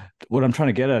cut it. What I'm trying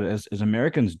to get at is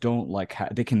Americans don't like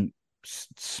they can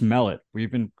smell it.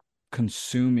 We've been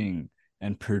consuming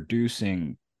and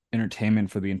producing entertainment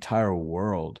for the entire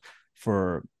world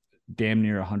for damn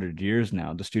near 100 years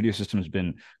now. The studio system has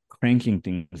been cranking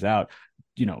things out.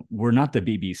 We're not the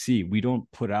BBC. We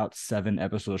don't put out 7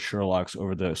 episodes of Sherlock's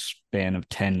over the span of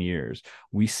 10 years.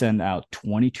 We send out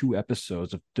 22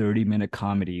 episodes of 30-minute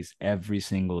comedies every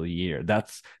single year.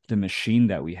 That's the machine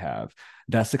that we have.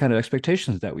 That's the kind of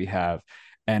expectations that we have.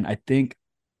 And I think,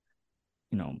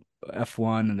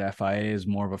 F1 and the FIA is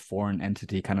more of a foreign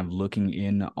entity kind of looking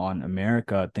in on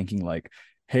America, thinking like,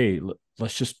 hey,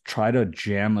 let's just try to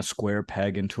jam a square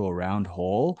peg into a round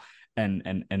hole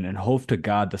and hope to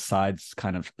God the sides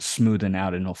kind of smoothen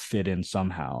out and it'll fit in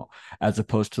somehow, as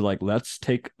opposed to like, let's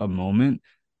take a moment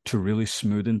to really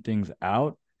smoothen things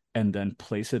out and then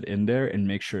place it in there and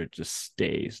make sure it just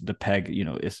stays. The peg,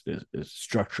 is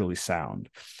structurally sound.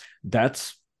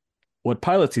 That's what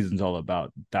pilot season's all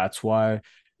about. That's why,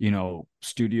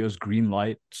 studios green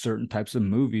light certain types of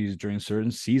movies during certain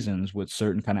seasons with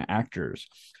certain kind of actors.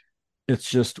 It's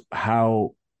just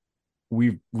how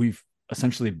we've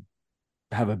essentially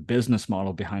have a business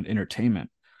model behind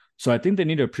entertainment. So I think they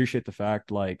need to appreciate the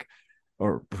fact, like,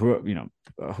 or who,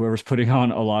 whoever's putting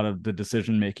on a lot of the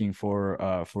decision making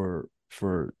for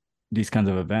these kinds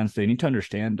of events, they need to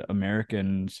understand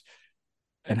Americans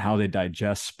and how they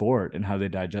digest sport and how they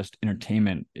digest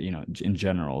entertainment, in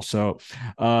general. So,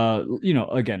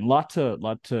 again, lot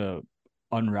to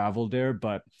unravel there,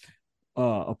 but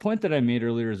a point that I made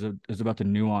earlier is about the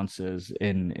nuances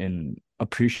in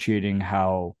appreciating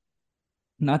how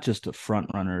not just the front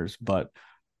runners, but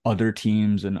other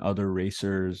teams and other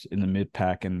racers in the mid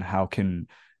pack, and how can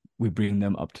we bring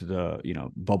them up to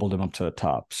bubble them up to the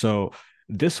top. So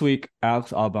this week,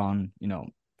 Alex Albon,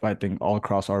 I think all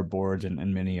across our boards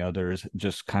and many others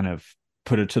just kind of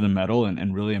put it to the metal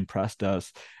and really impressed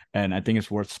us. And I think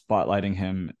it's worth spotlighting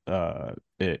him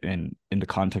in the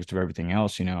context of everything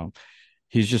else.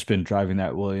 He's just been driving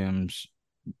that Williams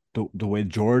the way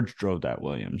George drove that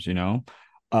Williams.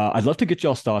 I'd love to get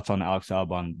y'all's thoughts on Alex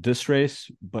Albon this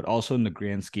race, but also in the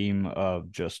grand scheme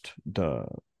of just the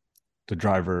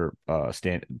driver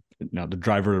the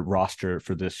driver roster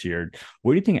for this year.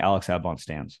 Where do you think Alex Albon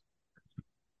stands?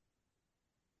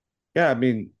 Yeah, I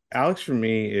mean, Alex for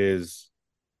me is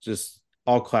just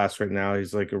all class right now.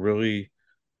 He's like a really,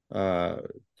 uh,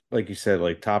 like you said,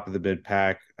 like top of the mid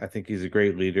pack. I think he's a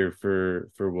great leader for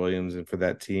Williams and for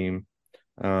that team.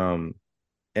 Um,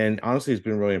 and honestly, it's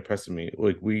been really impressing me.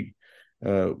 Like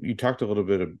you talked a little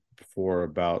bit before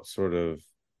about sort of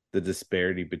the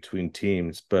disparity between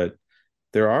teams, but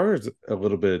there are a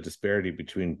little bit of disparity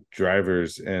between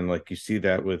drivers, and like you see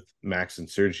that with Max and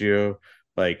Sergio.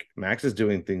 Like Max is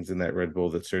doing things in that Red Bull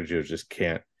that Sergio just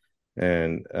can't,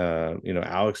 and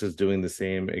Alex is doing the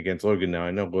same against Logan. Now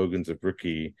I know Logan's a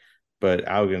rookie, but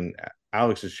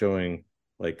Alex is showing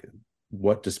like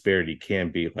what disparity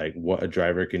can be, like what a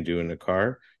driver can do in a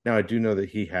car. Now I do know that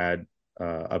he had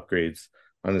upgrades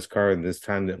on his car in this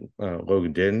time that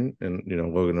Logan didn't, and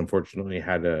Logan unfortunately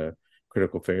had a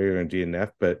critical failure in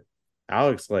DNF, but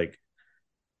Alex like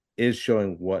is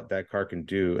showing what that car can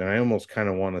do, and I almost kind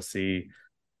of want to see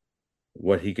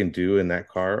what he can do in that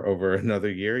car over another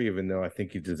year, even though I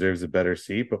think he deserves a better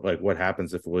seat. But like, what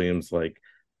happens if Williams like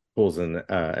pulls an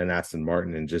Aston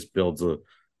Martin and just builds a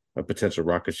potential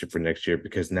rocket ship for next year,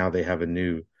 because now they have a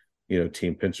new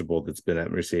team principal that's been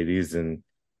at Mercedes, and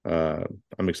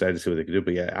I'm excited to see what they can do.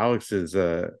 But yeah, Alex is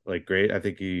like great.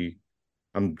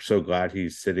 I'm so glad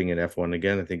he's sitting in F1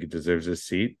 again. I think he deserves his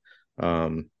seat.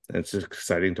 And it's just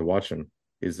exciting to watch him.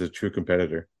 He's a true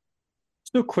competitor.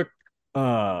 So quick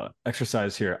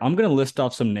exercise here. I'm gonna list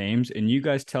off some names, and you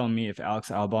guys tell me if Alex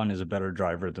Albon is a better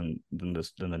driver than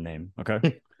the name.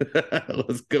 Okay.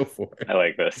 Let's go for it. I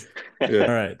like this. Yeah.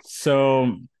 All right.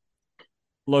 So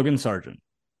Logan Sargent,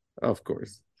 Of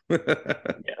course.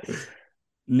 Yes.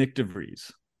 Nick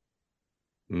DeVries,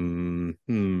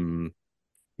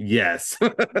 Yes.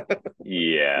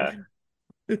 Yeah.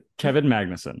 Kevin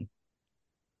Magnussen,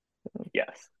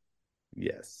 Yes.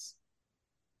 Yes.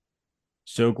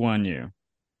 So Guan Yu,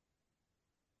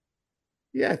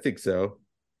 Yeah, I think so.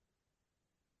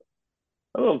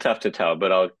 A little tough to tell,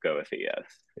 but I'll go with a yes.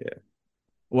 Yeah.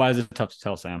 Why is it tough to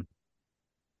tell, Sam?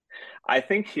 I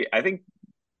think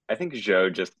Joe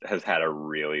just has had a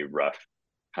really rough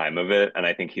time of it, and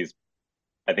I think he's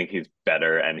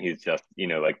better, and he's just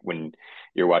like when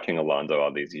you're watching Alonso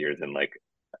all these years in like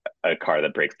a car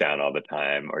that breaks down all the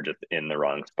time or just in the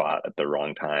wrong spot at the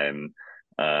wrong time.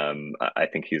 I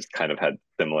think he's kind of had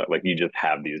similar, like you just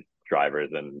have these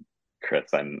drivers, and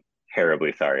Chris, I'm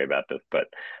terribly sorry about this, but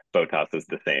Bottas is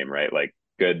the same, right? Like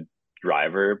good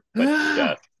driver, but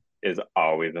just is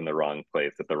always in the wrong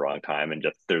place at the wrong time. And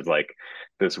just there's like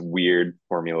this weird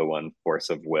Formula One force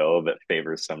of will that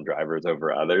favors some drivers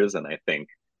over others. And I think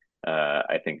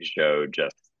Joe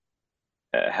just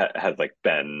has like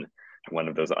been one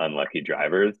of those unlucky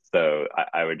drivers. So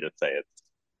I would just say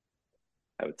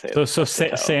I would say So it's tough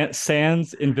to tell.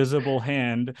 Sans invisible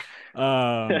hand,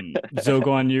 Zhou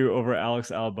Guan Yu over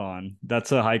Alex Albon.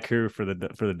 That's a haiku for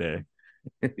the day.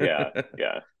 Yeah,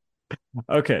 yeah,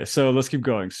 Okay, so let's keep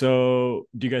going. So,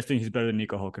 do you guys think he's better than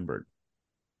Nico Hulkenberg?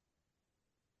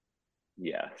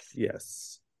 yes,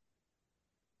 Yes.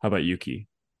 How about Yuki?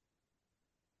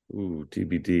 Ooh,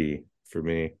 TBD for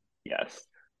me. yes.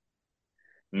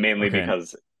 Mainly Okay,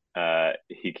 because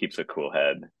he keeps a cool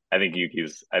head. I think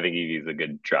Yuki's a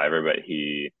good driver, but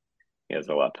he has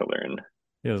a lot to learn.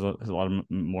 he has a lot of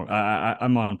more.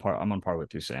 I'm on par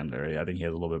with you, Sam. There, I think he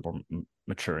has a little bit more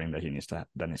maturing that needs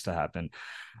to happen.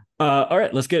 All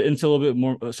right, let's get into a little bit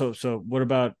more. So what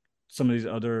about some of these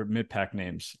other mid pack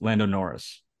names? Lando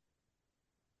Norris.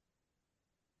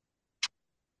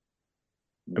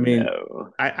 I mean, No.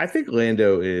 I think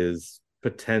Lando is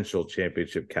potential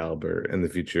championship caliber in the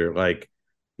future. Like,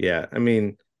 Yeah, I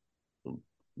mean,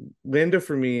 Lando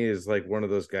for me is like one of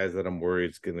those guys that I'm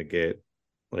worried is gonna get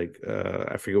like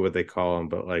I forget what they call him,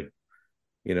 but like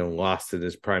lost in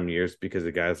his prime years because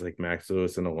of guys like Max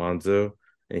Lewis and Alonso,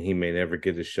 and he may never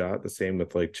get a shot. The same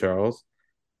with like Charles,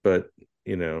 but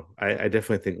I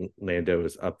definitely think Lando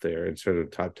is up there in sort of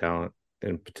top talent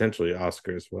and potentially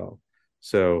Oscar as well.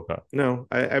 So no,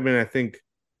 I mean I think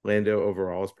Lando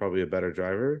overall is probably a better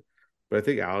driver, but I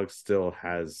think Alex still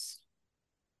has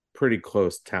pretty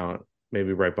close talent,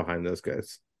 maybe right behind those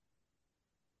guys.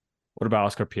 What about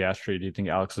Oscar Piastri? Do you think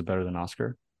Alex is better than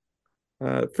Oscar?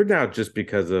 For now, just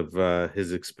because of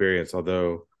his experience,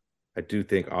 although I do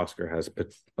think Oscar has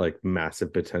like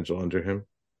massive potential under him.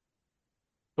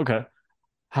 Okay.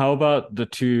 How about the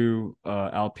two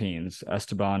Alpines,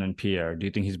 Esteban and Pierre? Do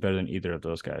you think he's better than either of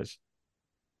those guys?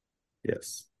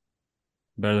 Yes.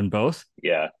 Better than both?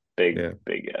 Yeah, big Yeah.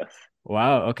 big yes.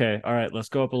 Wow. Okay. All right. Let's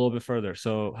go up a little bit further.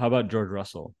 So, how about George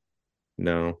Russell?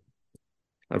 No,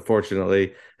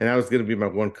 unfortunately. And that was going to be my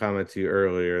one comment to you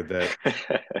earlier that,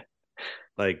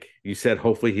 like you said,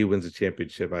 hopefully he wins a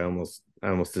championship. I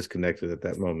almost disconnected at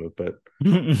that moment, but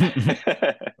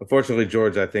unfortunately,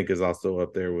 George, I think, is also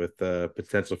up there with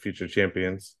potential future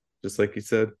champions, just like you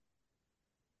said.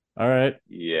 All right.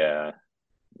 Yeah,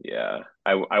 yeah.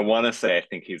 I want to say I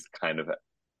think he's kind of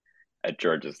at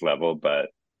George's level, but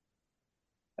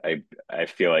I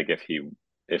feel like if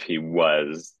he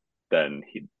was, then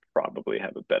he'd probably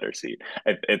have a better seat.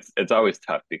 It's always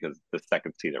tough because the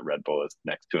second seat at Red Bull is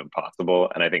next to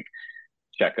impossible, and I think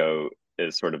Checo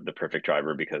is sort of the perfect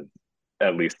driver because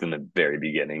at least in the very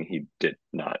beginning he did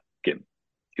not give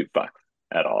two fucks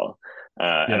at all.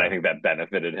 And I Yeah. think that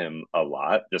benefited him a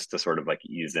lot just to sort of like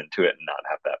ease into it and not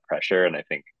have that pressure. And I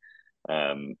think,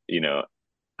 you know,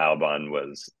 Albon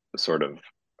was sort of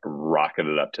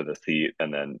rocketed up to the seat,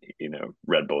 and then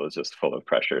Red Bull is just full of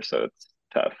pressure, so it's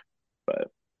tough. But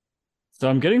So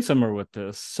I'm getting somewhere with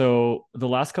this. So the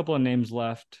last couple of names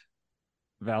left,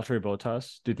 Valtteri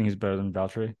Bottas. Do you think he's better than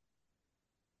Valtteri?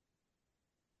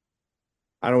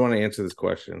 I don't want to answer this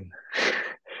question.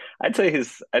 I'd say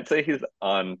he's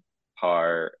on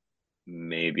par,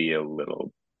 maybe a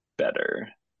little better.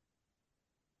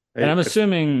 And I, I'm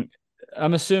assuming,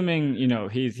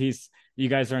 he's you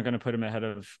guys aren't going to put him ahead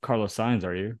of Carlos Sainz,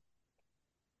 are you?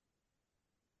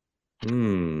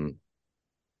 hmm.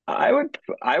 I would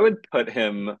put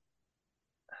him.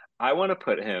 I want to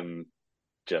put him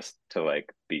just to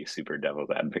like be super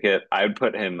devil's advocate. I would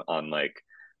put him on like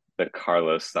the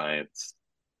Carlos Sainz,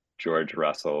 George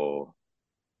Russell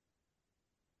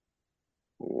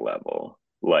level.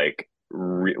 Like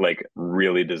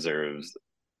really deserves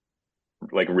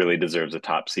a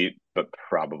top seat, but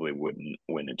probably wouldn't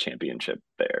win a championship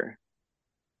there.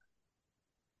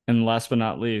 And last but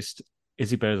not least, is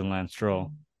he better than Lance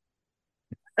Stroll?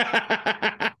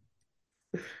 I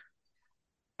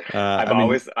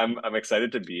mean, I'm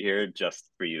excited to be here just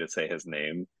for you to say his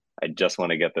name. I just want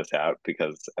to get this out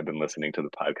because I've been listening to the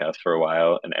podcast for a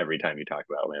while, and every time you talk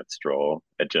about Lance Stroll,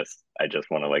 I just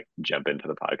want to like jump into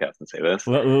the podcast and say this.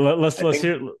 Let's I let's think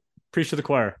hear preach to the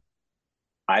choir.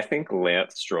 I think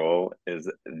Lance Stroll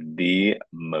is the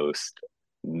most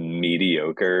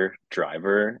mediocre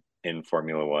driver in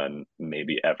Formula One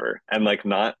maybe ever, and like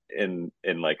not in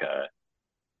like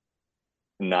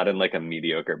a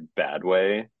mediocre bad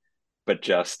way, but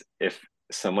just if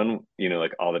someone,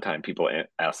 like all the time people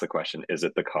ask the question, is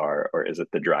it the car or is it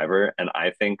the driver? And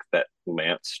I think that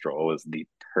Lance Stroll is the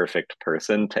perfect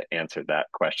person to answer that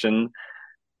question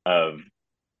of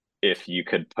if you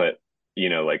could put,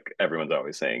 like everyone's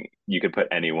always saying, you could put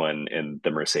anyone in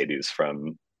the Mercedes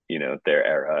from, their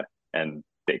era and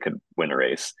they could win a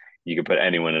race. You could put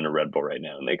anyone in a Red Bull right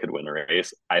now and they could win a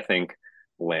race. I think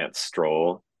Lance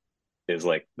Stroll is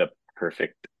like the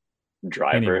perfect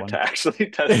driver Anyone. to actually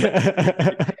test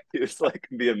that. It's like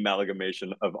the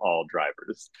amalgamation of all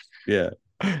drivers. yeah.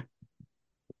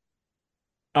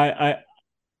 I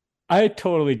I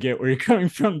totally get where you're coming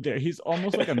from there. He's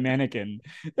almost like a mannequin.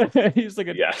 He's like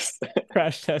a Yes.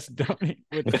 crash test dummy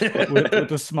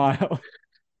with a smile.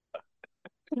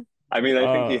 I mean, Uh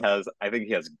I think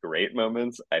he has great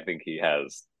moments. I think he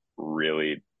has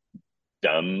really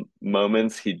dumb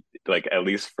moments. He like at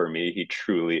least for me, he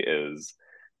truly is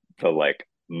the like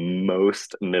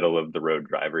most middle of the road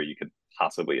driver you could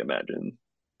possibly imagine.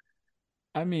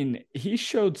 I mean, he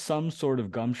showed some sort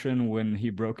of gumption when he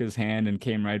broke his hand and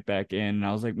came right back in. And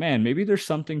I was like, man, maybe there's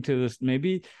something to this.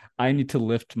 Maybe I need to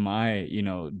lift my,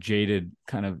 jaded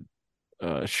kind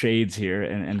of shades here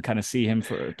and kind of see him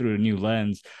through a new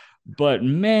lens. But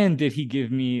man, did he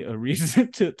give me a reason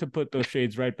to put those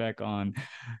shades right back on.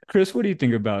 Chris, what do you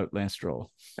think about Lance Stroll?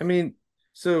 I mean,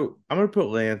 so I'm gonna put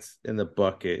Lance in the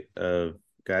bucket of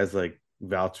guys like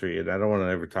Valtteri, and I don't want to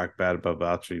ever talk bad about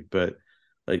Valtteri, but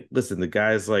like, listen, the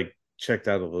guy's like checked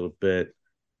out a little bit.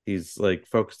 He's like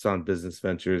focused on business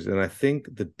ventures, and I think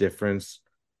the difference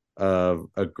of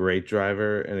a great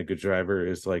driver and a good driver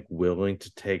is like willing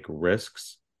to take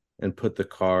risks and put the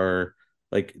car.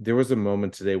 Like, there was a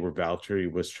moment today where Valtteri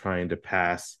was trying to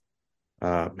pass.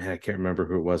 Man, I can't remember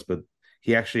who it was, but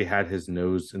he actually had his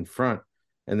nose in front,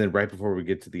 and then right before we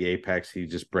get to the apex, he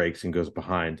just breaks and goes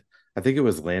behind. I think it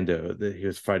was Lando that he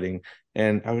was fighting,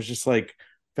 and I was just like,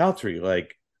 Valtteri,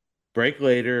 like, break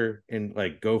later and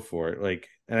like go for it. Like,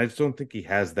 and I just don't think he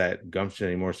has that gumption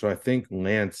anymore. So I think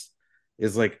Lance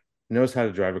is like knows how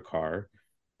to drive a car.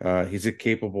 He's a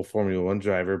capable Formula One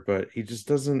driver, but he just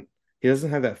doesn't. He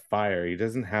doesn't have that fire. He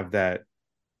doesn't have that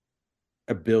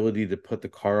ability to put the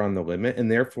car on the limit,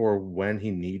 and therefore, when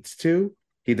he needs to,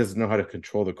 he doesn't know how to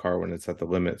control the car when it's at the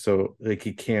limit. So like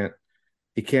he can't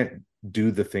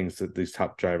do the things that these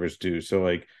top drivers do. So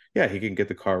like, yeah, he can get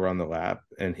the car around the lap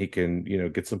and he can,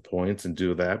 get some points and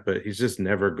do that, but he's just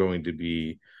never going to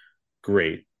be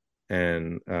great.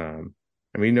 And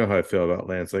I mean, you know how I feel about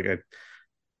Lance. Like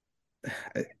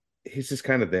I he's just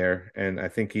kind of there. And I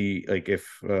think he like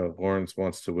if Lawrence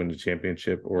wants to win the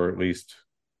championship or at least,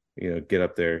 get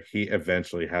up there, he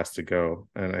eventually has to go.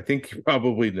 And I think he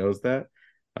probably knows that.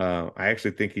 I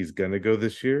actually think he's gonna go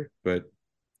this year, but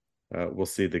we'll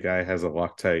see. The guy has a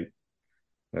Loctite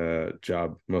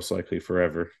job, most likely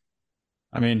forever.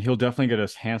 I mean, he'll definitely get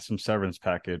a handsome severance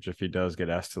package if he does get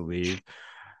asked to leave.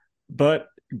 But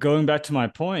going back to my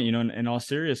point, in all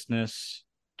seriousness,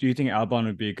 do you think Albon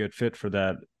would be a good fit for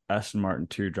that Aston Martin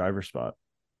 2 driver spot?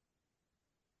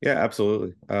 Yeah,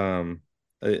 absolutely.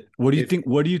 What do you If think?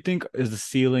 What do you think is the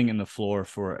ceiling and the floor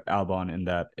for Albon in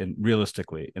that, in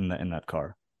realistically in that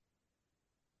car?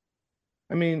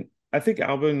 I mean, I think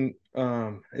Albin.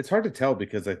 It's hard to tell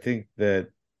because I think that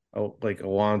like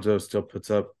Alonso still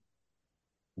puts up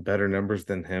better numbers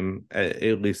than him,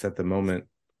 at least at the moment.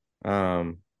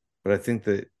 Um, but I think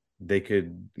that they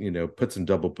could, put some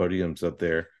double podiums up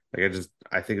there. Like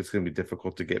I think it's going to be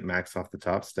difficult to get Max off the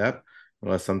top step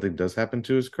unless something does happen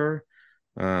to his car.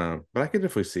 But I could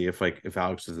definitely see if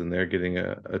Alex is in there getting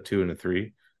a two and a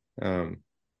three, um,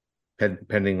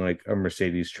 pending like a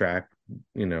Mercedes track,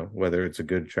 whether it's a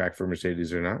good track for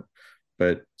Mercedes or not.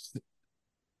 But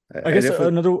I I guess definitely,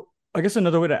 another I guess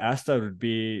another way to ask that would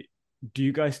be, do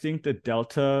you guys think the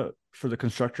delta for the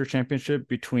constructor championship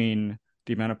between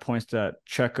the amount of points that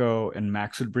Checo and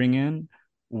Max would bring in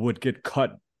would get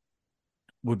cut,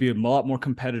 would be a lot more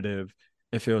competitive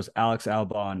if it was Alex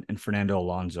Albon and Fernando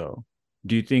Alonso?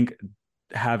 Do you think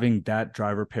having that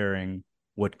driver pairing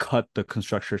would cut the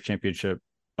constructors championship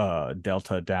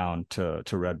delta down to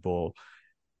Red Bull?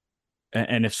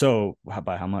 And if so,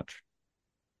 by how much?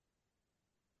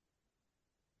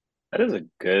 That is a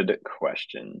good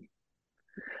question.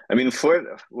 I mean, floor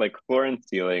and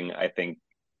ceiling, I think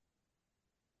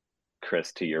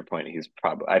Chris, to your point,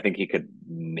 I think he could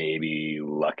maybe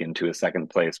luck into a second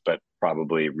place, but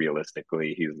probably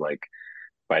realistically, he's like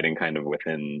fighting kind of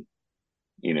within,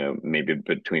 maybe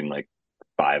between like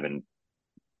 5 and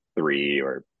 3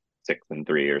 or 6 and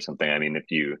 3 or something. I mean,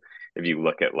 if you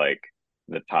look at like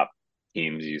the top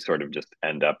teams, you sort of just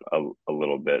end up a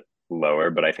little bit lower.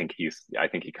 But I think he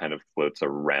kind of floats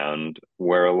around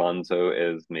where Alonso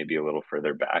is, maybe a little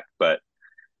further back. But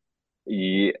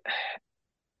yeah,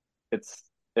 it's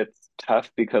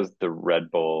tough because the Red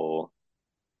Bull,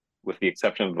 with the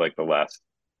exception of like the last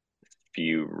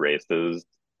few races,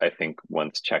 I think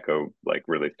once Checo like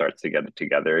really starts to get it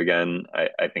together again,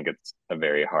 I think it's a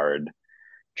very hard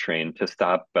train to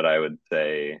stop. But I would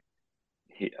say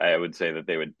that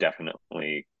they would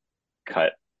definitely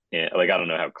cut in. Like, I don't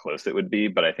know how close it would be,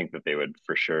 but I think that they would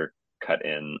for sure cut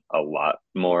in a lot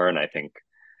more. And I think,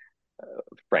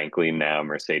 frankly, now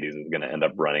Mercedes is going to end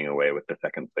up running away with the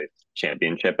second place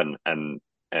championship. And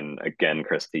again,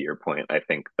 Chris, to your point, I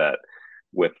think that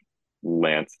with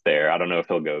Lance there, I don't know if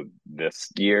he'll go this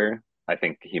year. I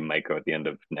think he might go at the end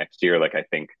of next year. Like, I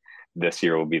think this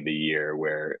year will be the year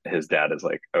where his dad is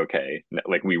like, okay,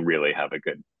 like we really have a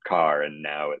good car, and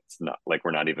now it's not like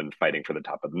we're not even fighting for the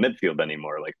top of the midfield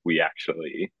anymore. Like, we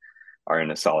actually are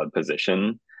in a solid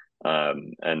position.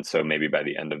 And so maybe by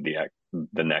the end of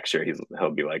the next year,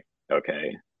 he'll be like,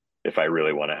 okay, if I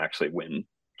really want to actually win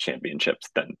championships,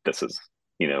 then this is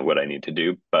what I need to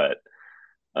do. But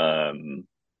um,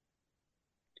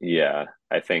 yeah,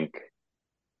 I think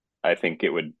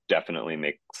it would definitely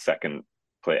make second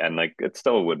play, and like it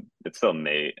still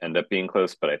may end up being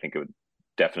close, but I think it would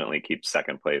definitely keep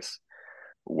second place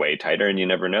way tighter. And you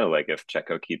never know, like if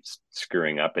Checo keeps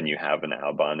screwing up and you have an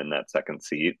Albon in that second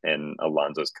seat and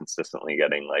Alonso's consistently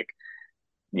getting like,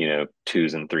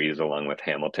 twos and threes along with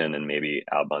Hamilton, and maybe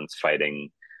Albon's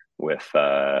fighting with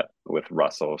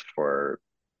Russell for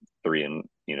three and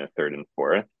third and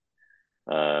fourth.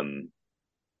 Um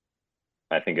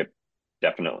I think it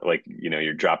definitely, like,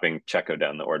 you're dropping Checo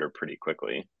down the order pretty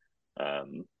quickly.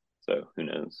 So who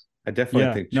knows? I definitely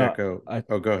Yeah, think no, Checo. I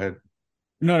Oh, go ahead.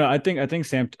 no, I think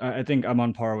Sam, I think I'm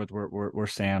on par with where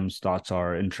Sam's thoughts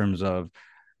are in terms of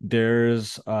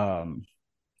there's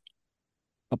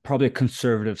probably a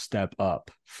conservative step up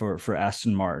for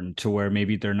Aston Martin to where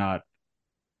maybe they're not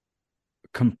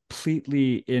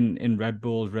completely in Red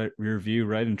Bull's rear view,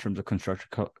 right, in terms of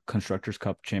constructors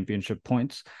cup championship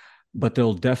points, but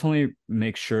they'll definitely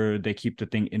make sure they keep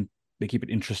it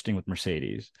interesting with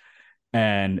Mercedes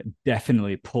and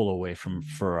definitely pull away from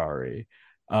Ferrari.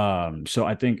 So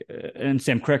I think, and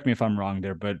Sam, correct me if I'm wrong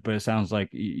there, but it sounds like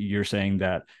you're saying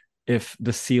that if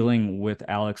the ceiling with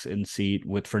Alex in seat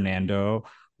with Fernando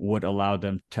would allow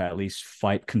them to at least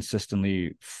fight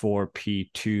consistently for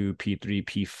P2, P3,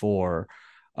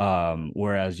 P4,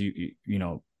 whereas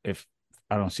if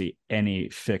I don't see any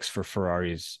fix for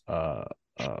Ferrari's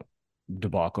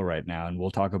debacle right now, and we'll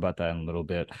talk about that in a little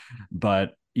bit,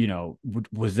 but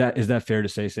is that fair to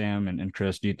say, Sam and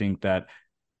Chris? Do you think that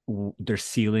their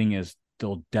ceiling is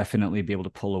they'll definitely be able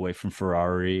to pull away from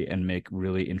Ferrari and make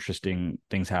really interesting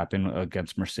things happen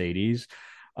against Mercedes,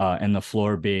 and the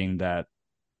floor being that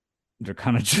they're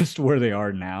kind of just where they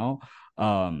are now?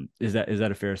 Is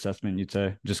that a fair assessment? You'd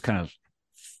say just kind of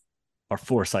our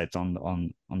foresights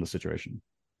on the situation.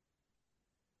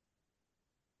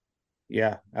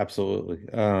 Yeah, absolutely.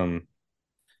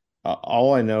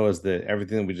 All I know is that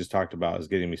everything that we just talked about is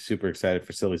getting me super excited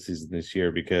for silly season this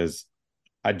year because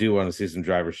I do want to see some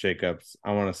driver shakeups.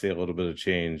 I want to see a little bit of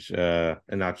change, and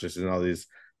not just in all these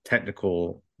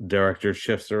technical director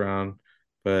shifts around,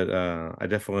 but I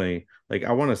definitely like.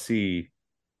 I want to see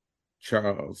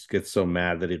Charles get so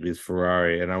mad that he leaves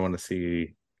Ferrari, and I want to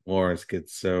see Lawrence get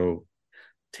so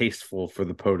tasteful for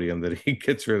the podium that he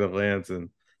gets rid of Lance, and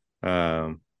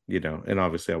and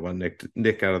obviously I want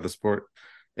Nick out of the sport,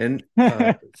 and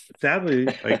sadly,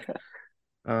 like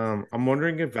I'm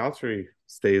wondering if Valtteri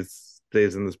stays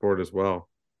in the sport as well.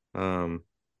 Um,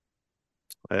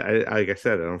 like I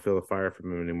said, I don't feel the fire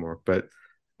from him anymore, but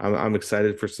I'm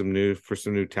excited for some new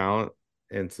talent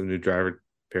and some new driver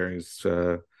pairings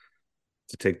to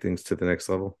take things to the next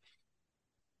level.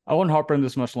 I won't harp on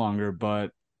this much longer,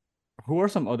 but who are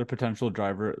some other potential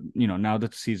driver, now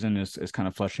that the season is kind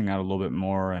of fleshing out a little bit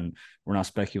more and we're not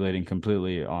speculating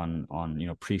completely on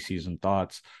preseason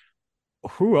thoughts,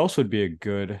 who else would be a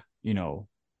good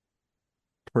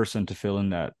person to fill in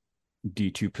that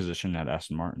D2 position at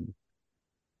Aston Martin?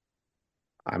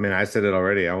 I mean, I said it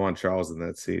already. I want Charles in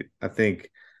that seat. I think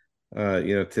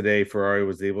today Ferrari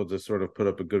was able to sort of put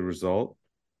up a good result.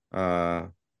 Uh,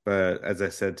 but as I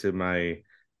said to my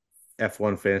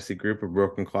F1 fantasy group, a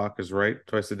broken clock is right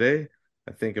twice a day.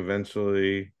 I think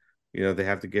eventually, they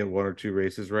have to get one or two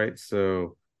races right.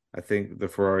 So I think the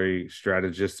Ferrari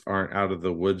strategists aren't out of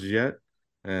the woods yet.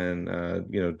 And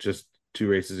just two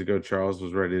races ago, Charles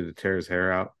was ready to tear his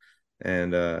hair out.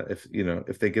 And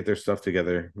if they get their stuff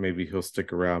together, maybe he'll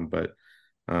stick around. But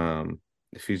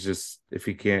if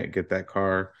he can't get that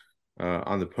car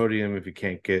on the podium, if he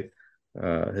can't get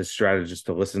his strategist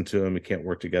to listen to him, we can't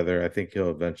work together, I think he'll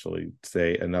eventually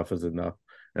say enough is enough,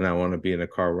 and I want to be in a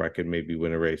car where I can maybe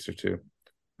win a race or two,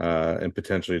 and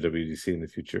potentially WDC in the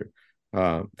future.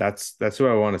 That's who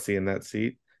I want to see in that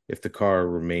seat if the car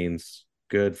remains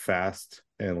good, fast,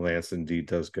 and Lance indeed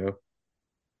does go.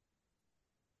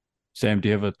 Sam, do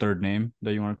you have a third name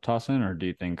that you want to toss in, or do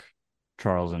you think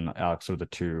Charles and Alex are the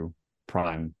two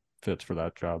prime fits for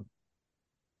that job?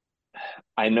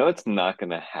 I know it's not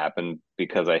going to happen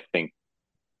because I think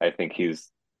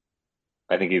he's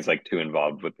I think he's like too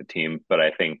involved with the team, but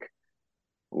I think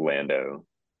Lando,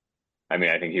 I mean,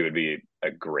 I think he would be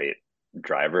a great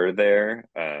driver there.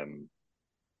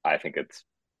 I think it's,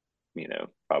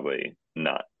 probably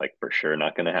not, like, for sure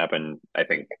not going to happen. I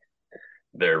think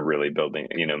they're really building,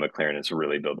 McLaren is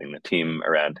really building the team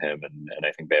around him, and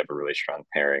I think they have a really strong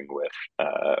pairing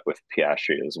with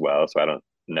Piastri as well. So I don't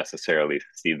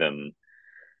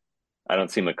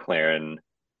see McLaren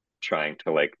trying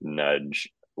to like nudge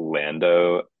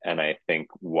Lando. And I think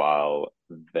while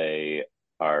they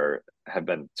have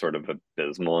been sort of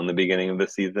abysmal in the beginning of the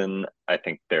season, I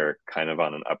think they're kind of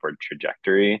on an upward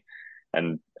trajectory.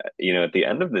 And at the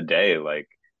end of the day, like,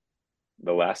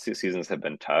 the last two seasons have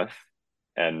been tough,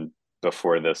 and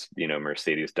before this,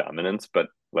 Mercedes dominance, but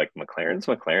like McLaren's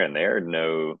McLaren.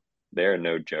 They are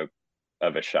no joke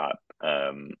of a shop.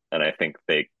 And I think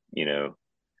they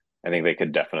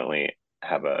could definitely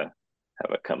have a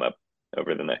come up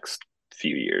over the next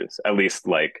few years. At least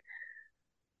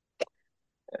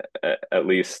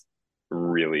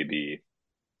really be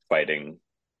fighting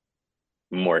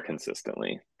more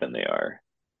consistently than they are.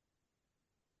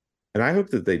 And I hope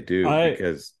that they do I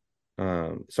because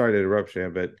sorry to interrupt you,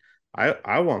 but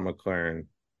I want McLaren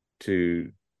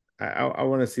to I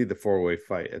want to see the four-way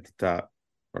fight at the top,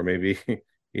 or maybe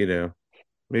you know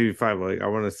maybe five. Like I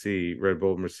want to see Red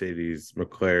Bull, Mercedes,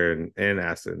 McLaren, and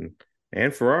Aston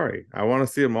and Ferrari. I want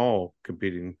to see them all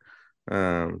competing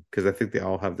because I think they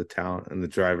all have the talent and the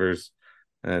drivers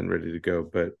and ready to go.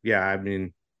 But yeah, I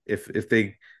mean, if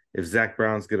Zach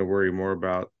Brown's going to worry more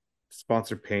about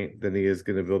sponsor paint than he is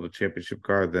going to build a championship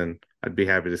car, then I'd be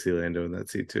happy to see Lando in that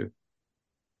seat too.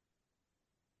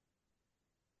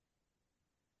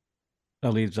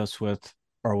 That leaves us with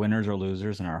our winners or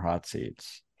losers and our hot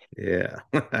seats. Yeah.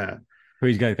 Who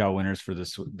you guys got winners for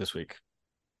this week?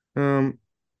 um,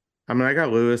 I mean, I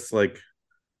got Lewis. Like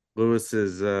Lewis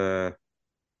is, I'm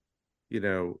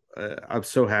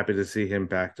so happy to see him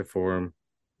back to form.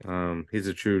 He's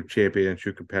a true champion,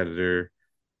 true competitor,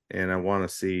 and I want to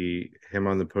see him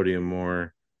on the podium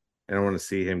more. And I want to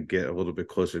see him get a little bit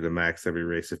closer to Max every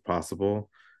race if possible,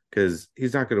 because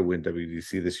he's not going to win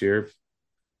WDC this year.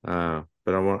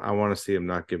 But I want to see him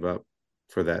not give up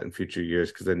for that in future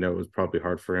years because I know it was probably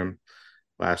hard for him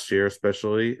last year,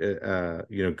 especially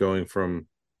going from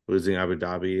losing Abu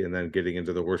Dhabi and then getting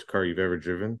into the worst car you've ever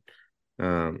driven.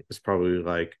 It's probably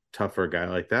like tough for a guy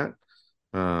like that.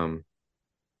 Um,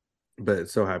 but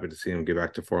so happy to see him get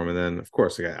back to form. And then of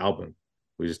course I got Albon.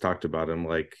 We just talked about him,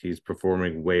 like he's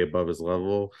performing way above his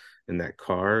level in that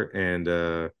car. And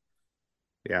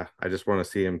yeah, I just want to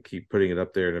see him keep putting it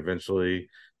up there and eventually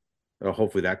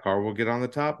hopefully that car will get on the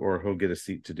top or he'll get a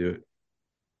seat to do it.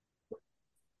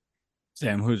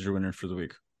 Sam, who's your winner for the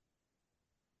week?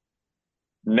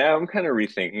 Now I'm kind of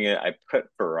rethinking it. I put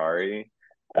Ferrari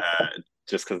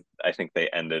just because I think they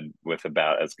ended with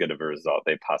about as good of a result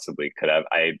they possibly could have.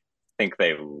 I think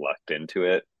they lucked into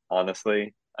it,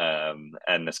 honestly.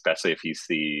 And especially if you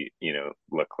see,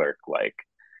 Leclerc like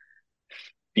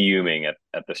fuming at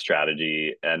the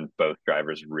strategy and both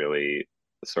drivers really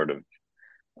sort of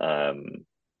um,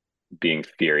 being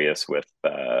furious with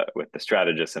the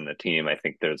strategist and the team. I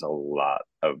think there's a lot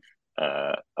of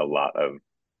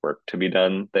work to be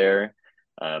done there.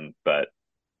 But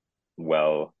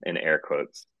well, in air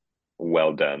quotes,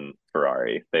 well done,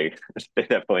 Ferrari. They they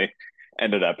definitely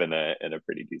ended up in a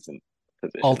pretty decent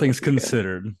All position things this weekend.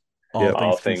 considered. All Yep.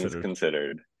 All things things considered.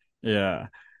 considered. Yeah.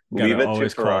 Gotta Leave it to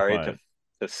always Ferrari qualify to it.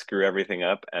 to screw everything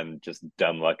up and just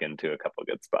dumb luck into a couple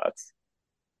good spots.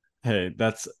 Hey,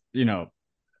 that's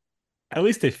at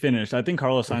least they finished. I think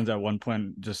Carlos Sainz at one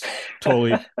point just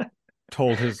totally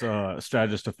told his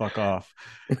strategist to fuck off.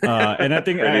 And I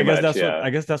think Pretty I guess much, that's what yeah. I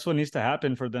guess that's what needs to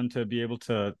happen for them to be able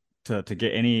to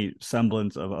get any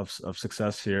semblance of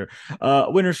success here.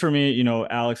 Winners for me,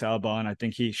 Alex Albon. I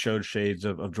think he showed shades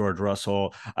of George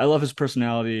Russell. I love his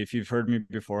personality. If you've heard me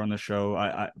before on the show,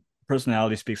 I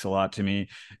personality speaks a lot to me.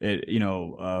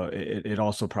 It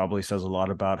also probably says a lot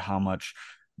about how much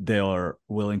they're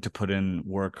willing to put in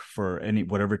work for any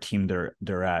whatever team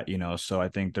they're at, so I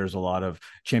think there's a lot of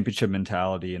championship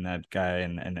mentality in that guy,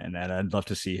 and I'd love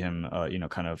to see him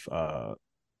kind of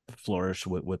flourish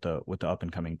with the up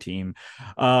and coming team.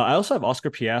 I also have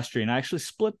Oscar Piastri, and I actually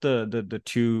split the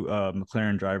two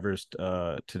McLaren drivers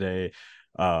today.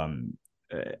 um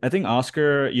I think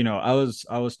Oscar, I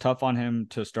was tough on him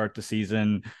to start the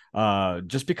season,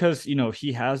 just because,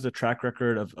 he has the track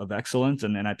record of excellence,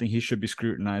 and I think he should be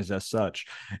scrutinized as such.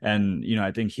 And,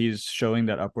 I think he's showing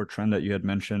that upward trend that you had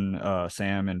mentioned,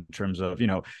 Sam, in terms of,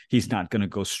 he's not going to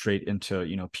go straight into,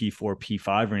 P4,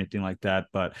 P5 or anything like that.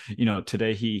 But,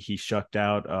 today he shucked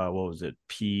out, what was it?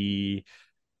 He's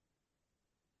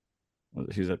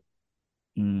at,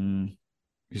 mm,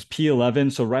 he's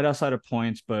P11, so right outside of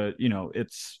points, but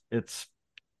it's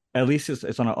at least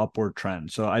it's on an upward trend.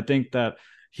 So I think that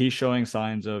he's showing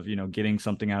signs of getting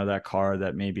something out of that car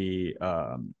that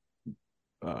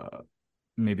uh,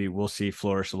 maybe we'll see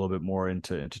flourish a little bit more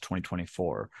into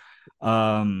 2024.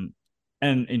 Um,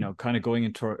 and kind of going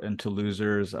into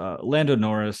losers, Lando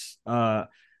Norris.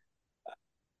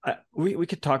 We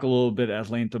could talk a little bit at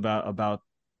length about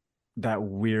that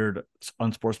weird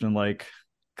unsportsmanlike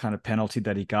kind of penalty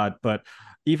that he got. But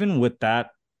even with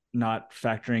that not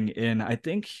factoring in, I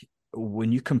think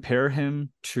when you compare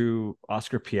him to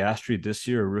Oscar Piastri this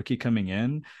year, a rookie coming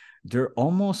in, they're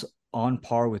almost on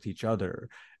par with each other.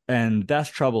 and that's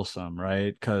troublesome,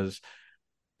 right? Because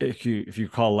if you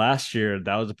call last year,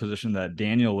 that was a position that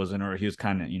Daniel was in, or he was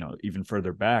kind of, even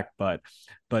further back. But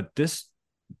this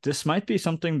might be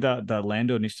something that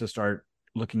Lando needs to start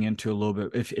looking into a little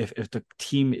bit. If the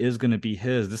team is going to be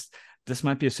his, this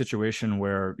might be a situation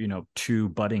where, two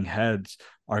butting heads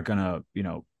are gonna,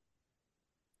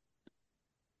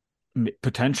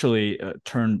 potentially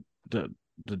turn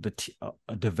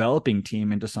a developing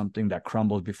team into something that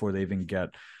crumbles before they even get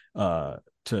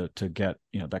to get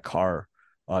that car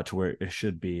to where it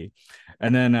should be.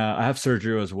 And then I have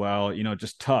Sergio as well.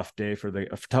 Just tough day for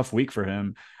a tough week for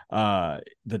him.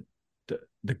 The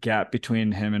the gap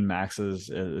between him and Max is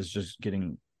just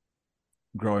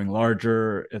growing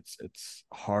larger. It's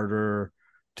harder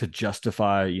to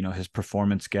justify his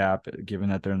performance gap given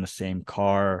that they're in the same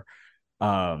car.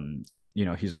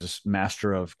 He's this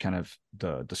master of kind of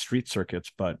the street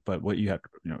circuits, but what you have,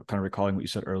 kind of recalling what you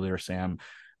said earlier, Sam,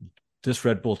 this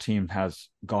Red Bull team has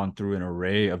gone through an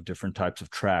array of different types of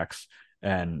tracks,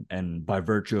 and by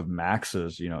virtue of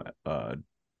Max's,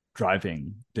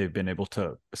 driving, they've been able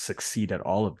to succeed at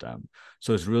all of them.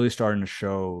 So it's really starting to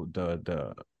show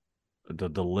the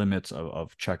limits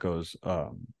of Checo's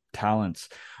talents,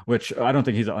 which I don't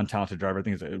think he's an untalented driver. I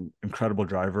think he's an incredible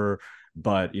driver,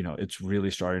 but it's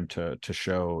really starting to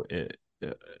show it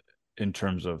in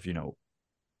terms of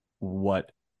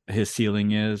what his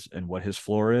ceiling is and what his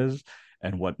floor is,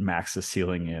 and what Max's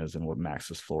ceiling is and what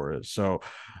Max's floor is. So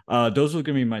those will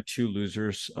give me my two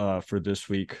losers for this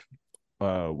week.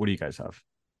 What do you guys have?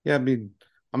 Yeah, I mean,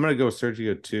 I'm gonna go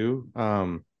Sergio too.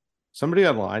 Somebody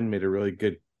online made a really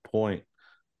good point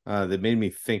that made me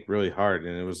think really hard,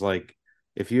 and it was like,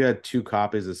 if you had two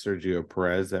copies of Sergio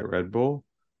Perez at Red Bull,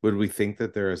 would we think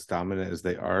that they're as dominant as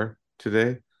they are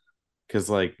today? Because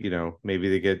maybe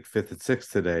they get fifth and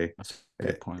sixth today. That's a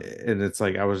good point. And it's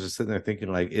like, I was just sitting there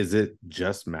thinking, like, is it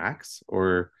just Max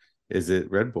or is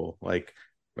it Red Bull?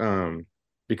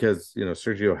 Because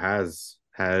Sergio has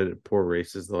had poor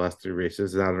races the last three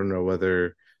races, and I don't know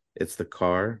whether it's the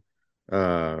car,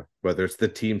 whether it's the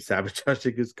team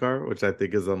sabotaging his car, which I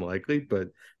think is unlikely, but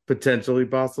potentially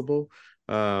possible.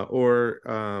 Or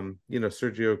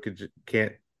Sergio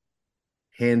can't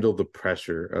handle the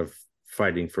pressure of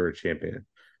fighting for a champion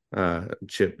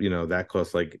chip, that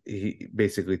close. Like, he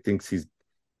basically thinks he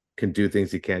can do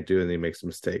things he can't do, and he makes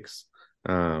mistakes.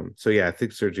 So yeah, I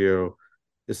think Sergio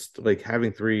is like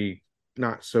having three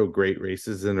not so great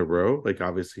races in a row. Like,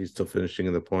 obviously he's still finishing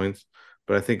in the points,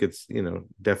 but I think it's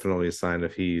definitely a sign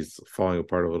of he's falling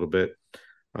apart a little bit.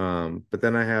 But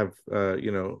then I have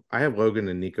Logan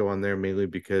and Nico on there, mainly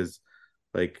because,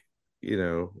 like,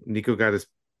 Nico got his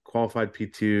qualified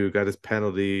P2, got his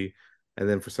penalty, and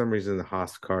then for some reason the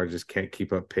Haas car just can't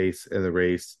keep up pace in the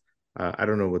race. I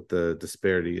don't know what the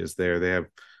disparity is there. They have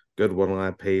good one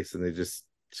lap pace, and they just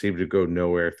seem to go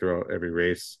nowhere throughout every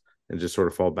race and just sort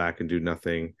of fall back and do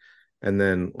nothing. And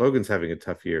then Logan's having a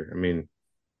tough year. I mean,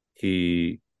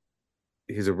 he's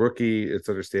a rookie. It's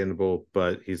understandable,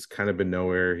 but he's kind of been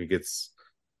nowhere. He gets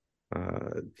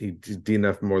he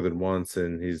DNF'd more than once,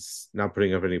 and he's not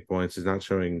putting up any points. He's not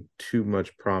showing too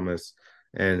much promise,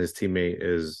 and his teammate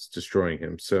is destroying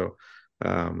him. So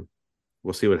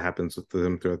we'll see what happens with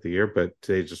them throughout the year. But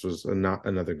today just was not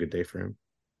another good day for him.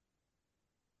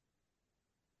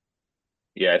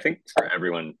 Yeah, I think for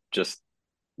everyone, just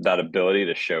that ability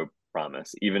to show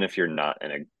promise, even if you're not in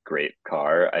a great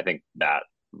car, I think that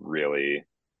really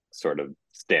sort of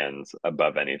stands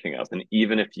above anything else. And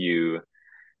even if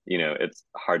it's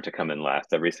hard to come in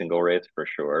last every single race for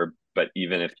sure, but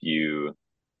even if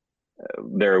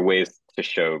there are ways to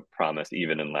show promise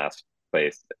even in last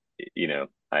place.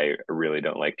 I really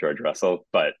don't like George Russell,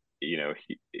 but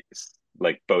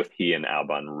like both he and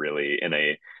Albon really in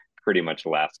a pretty much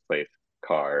last place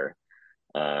car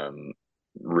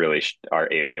really are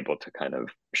able to kind of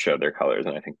show their colors,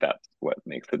 and I think that's what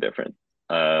makes the difference.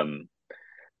 I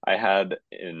had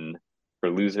for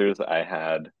losers, I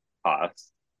had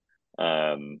Haas.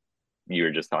 You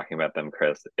were just talking about them,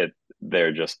 Chris.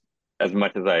 They're just, as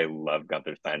much as I love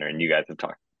Gunther Steiner, and you guys have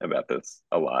talked about this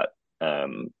a lot,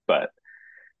 but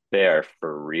they are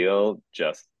for real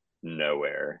just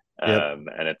nowhere. Yep.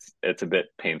 And it's a bit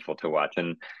painful to watch.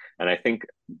 And I think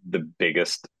the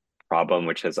biggest problem,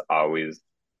 which has always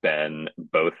been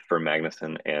both for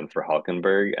Magnussen and for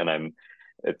Hulkenberg, and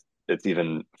it's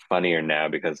even funnier now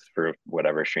because for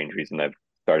whatever strange reason I've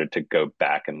started to go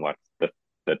back and watch the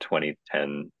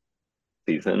 2010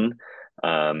 season.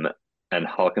 And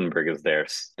Hulkenberg is there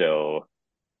still,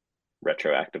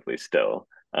 retroactively still,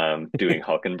 doing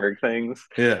Hulkenberg things.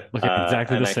 Yeah. Looking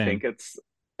exactly And the I same. think it's,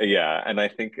 yeah. And I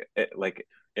think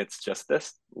it's just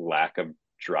this lack of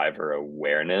driver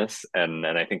awareness, and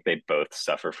I think they both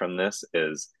suffer from this.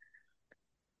 Is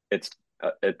it's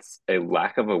a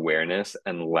lack of awareness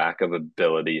and lack of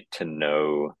ability to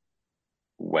know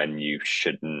when you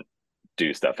shouldn't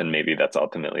do stuff, and maybe that's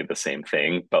ultimately the same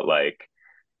thing, but like,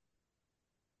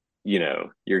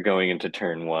 you're going into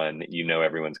turn one,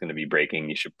 everyone's going to be braking.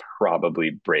 You should probably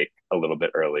brake a little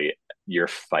bit early. Your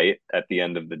fight at the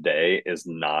end of the day is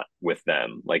not with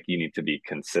them. Like, you need to be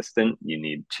consistent. You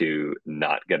need to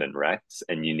not get in wrecks,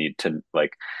 and you need to,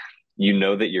 like,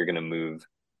 that you're going to move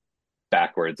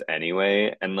backwards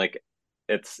anyway. And like,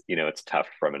 it's tough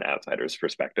from an outsider's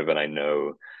perspective. And I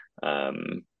know,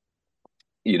 um,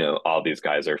 all these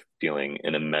guys are feeling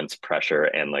an immense pressure,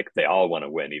 and like they all want to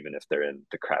win, even if they're in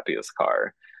the crappiest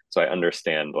car. So I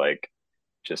understand, like,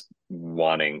 just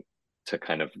wanting to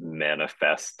kind of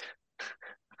manifest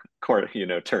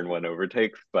turn one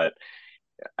overtakes. But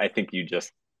I think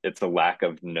it's a lack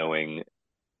of knowing,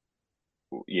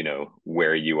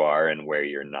 where you are and where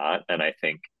you're not. And I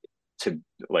think, to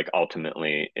like,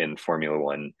 ultimately in Formula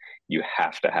One, you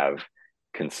have to have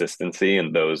consistency,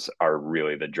 and those are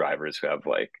really the drivers who have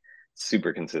like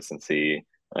super consistency.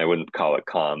 I wouldn't call it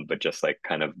calm, but just like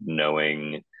kind of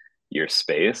knowing your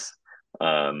space.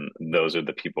 Those are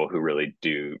the people who really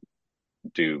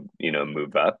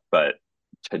move up. But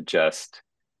to just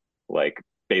like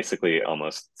basically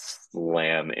almost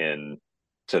slam in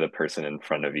to the person in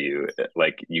front of you,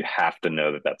 like, you have to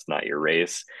know that that's not your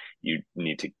race. You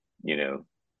need to, you know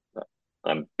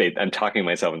I'm talking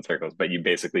myself in circles, but you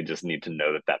basically just need to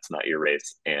know that that's not your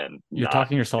race, and You're not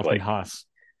talking yourself in like, Haas.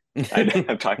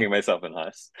 I'm talking myself in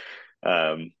Haas.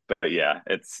 But yeah,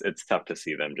 it's tough to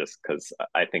see them, just because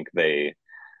I think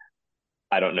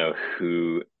I don't know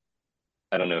who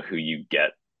I don't know who you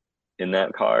get in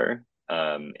that car,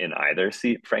 in either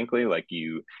seat, frankly. Like,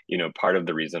 part of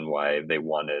the reason why they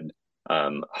wanted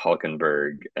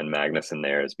Hulkenberg and Magnussen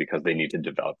there is because they need to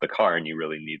develop the car, and you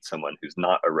really need someone who's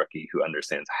not a rookie who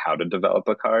understands how to develop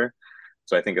a car.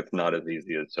 So I think it's not as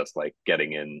easy as just like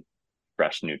getting in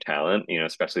fresh new talent,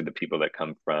 especially the people that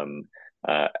come from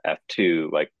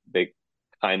F2. Like, they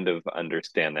kind of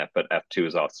understand that, but F2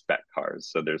 is all spec cars.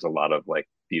 So there's a lot of like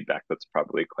feedback that's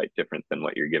probably quite different than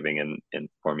what you're giving in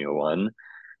Formula One.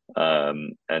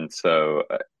 And so,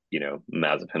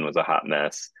 Mazepin was a hot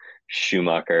mess.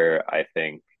 Schumacher, I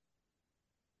think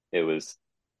it was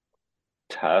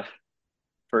tough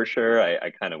for sure.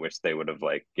 I kind of wish they would have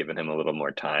like given him a little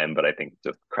more time, but I think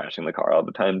just crashing the car all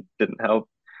the time didn't help.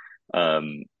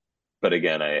 Um, but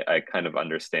again, I kind of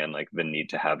understand like the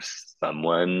need to have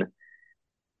someone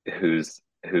who's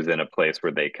in a place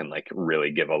where they can like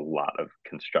really give a lot of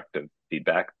constructive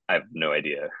feedback. I have no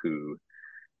idea who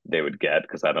they would get,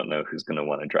 because I don't know who's going to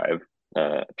want to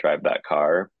drive that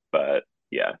car. But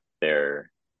yeah, they're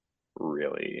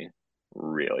really,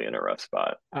 really in a rough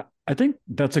spot. I think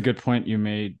that's a good point you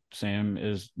made, Sam,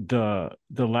 is the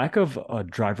lack of a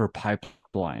driver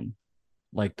pipeline,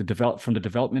 like from the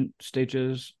development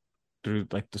stages through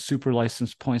like the super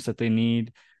license points that they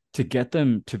need to get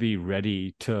them to be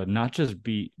ready to not just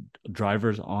be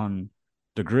drivers on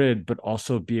the grid, but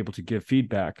also be able to give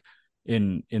feedback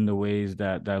in the ways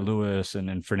that Lewis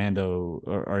and Fernando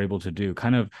are able to do.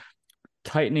 Kind of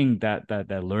tightening that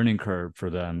learning curve for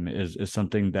them is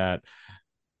something that,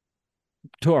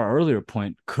 to our earlier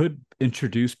point, could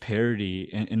introduce parity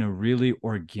in a really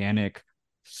organic,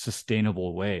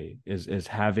 sustainable way, is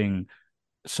having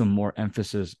some more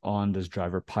emphasis on this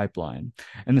driver pipeline.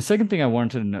 And the second thing I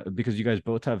wanted to know, because you guys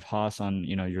both have Haas on,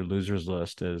 your losers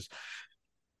list, is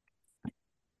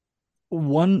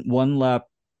one lap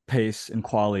pace in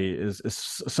quali is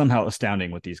somehow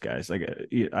astounding with these guys. Like,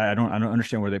 I don't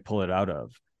understand where they pull it out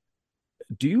of.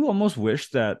 Do you almost wish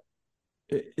that,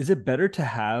 is it better to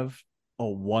have a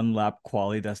one lap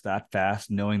quali that's that fast,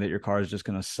 knowing that your car is just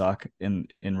going to suck in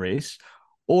race?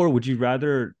 Or would you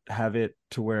rather have it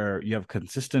to where you have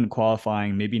consistent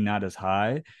qualifying, maybe not as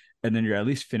high, and then you're at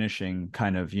least finishing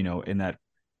kind of, in that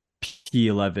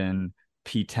P11,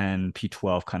 P10,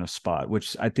 P12 kind of spot,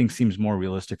 which I think seems more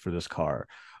realistic for this car?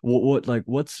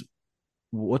 What's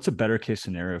a better case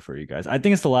scenario for you guys? I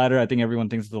think it's the latter. I think everyone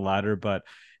thinks it's the latter, but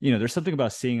there's something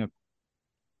about seeing a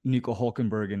Nico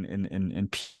Hulkenberg in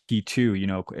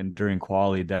P2, and during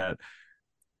quali, that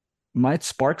might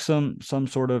spark some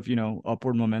sort of,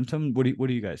 upward momentum. What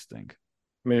do you guys think?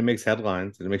 I mean, it makes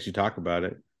headlines and it makes you talk about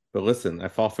it. But listen, I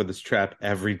fall for this trap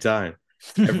every time.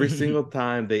 Every single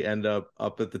time they end up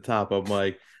at the top, I'm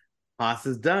like, Haas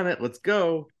has done it. Let's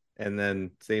go. And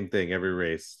then same thing every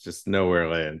race, just nowhere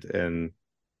land. And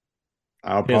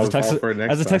I'll Hey, probably fall for it as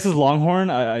next a time. Texas Longhorn,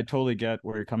 I totally get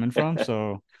where you're coming from.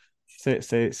 So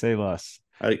say less.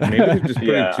 Maybe they're just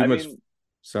putting Yeah, too I much. mean,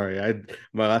 Sorry,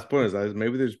 my last point is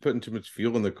maybe they're just putting too much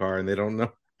fuel in the car and they don't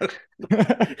know.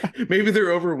 Maybe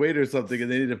they're overweight or something,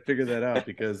 and they need to figure that out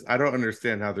because I don't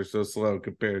understand how they're so slow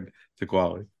compared to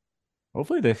quality.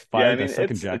 Hopefully they yeah, I fired that mean,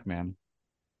 second jack man.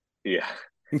 yeah,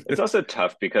 it's also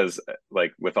tough because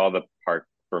like with all the park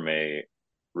gourmet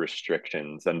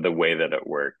restrictions and the way that it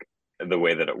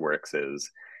works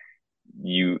is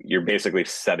you're basically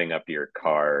setting up your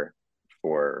car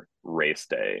for race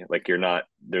day. Like you're not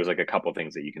there's like a couple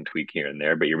things that you can tweak here and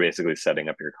there, but you're basically setting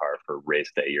up your car for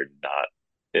race day. You're not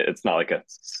it's not like a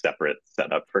separate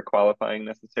setup for qualifying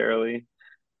necessarily.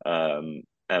 And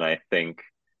I think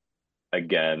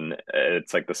again,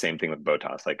 it's like the same thing with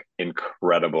Botas, like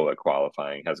incredible at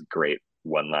qualifying, has great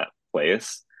one lap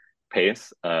pace.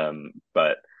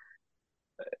 But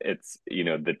it's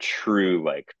the true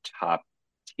like top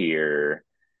tier,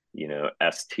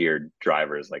 S tier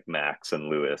drivers like Max and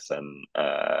Lewis and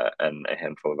a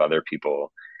handful of other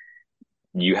people.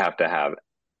 You have to have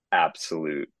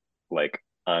absolute like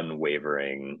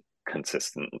unwavering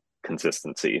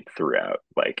consistency throughout,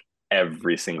 like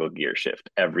every single gear shift,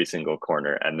 every single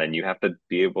corner, and then you have to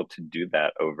be able to do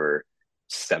that over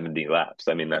 70 laps.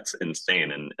 I mean, that's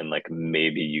insane. And like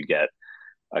maybe you get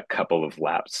a couple of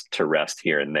laps to rest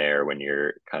here and there when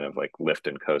you're kind of like lift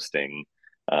and coasting,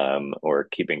 or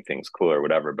keeping things cool or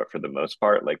whatever. But for the most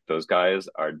part, like those guys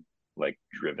are like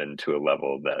driven to a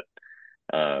level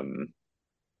um,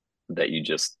 that you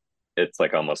just it's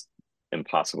like almost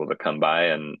impossible to come by.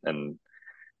 And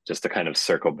just to kind of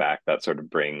circle back, that sort of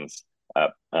brings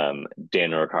up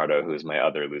Daniel Ricciardo, who's my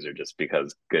other loser, just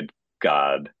because good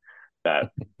God,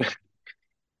 that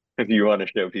if you want to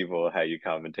show people how you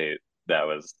commentate, that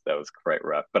was quite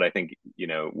rough. But I think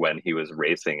when he was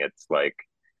racing, it's like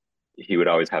he would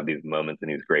always have these moments in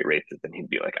these great races, and he'd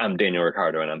be like, "I'm Daniel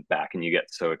Ricciardo, and I'm back," and you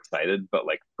get so excited. But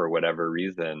like for whatever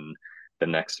reason, the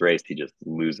next race he just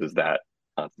loses that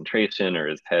concentration, or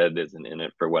his head isn't in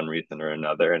it for one reason or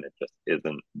another, and it just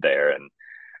isn't there. And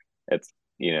it's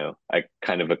I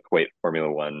kind of equate Formula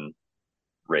One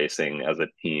racing as a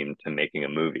team to making a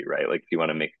movie, right? Like if you want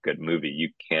to make a good movie, you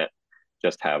can't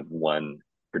just have one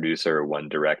producer or one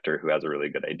director who has a really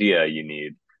good idea. You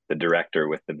need the director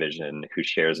with the vision, who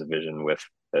shares a vision with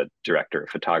the director of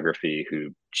photography,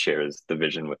 who shares the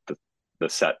vision with the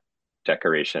set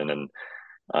decoration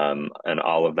and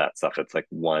all of that stuff. It's like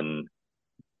one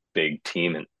big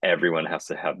team, and everyone has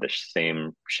to have the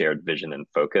same shared vision and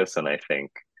focus. And I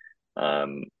think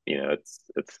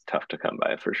it's tough to come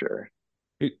by for sure.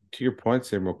 To your point,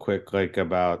 Sam, real quick, like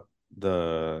about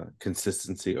the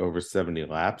consistency over 70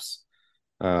 laps,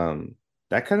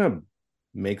 that kind of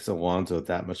makes Alonso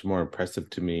that much more impressive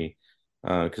to me.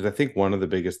 Because I think one of the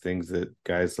biggest things that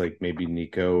guys like maybe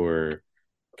Nico or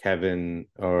Kevin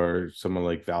or someone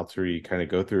like Valtteri kind of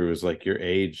go through is like your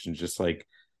age and just like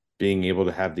being able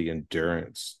to have the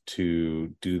endurance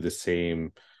to do the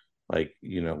same, like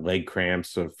leg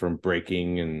cramps from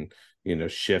braking and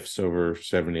shifts over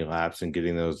 70 laps and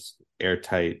getting those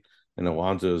airtight. And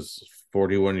Alonso's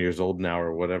 41 years old now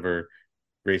or whatever,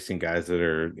 racing guys that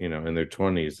are in their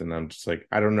 20s, and I'm just like,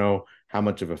 I don't know how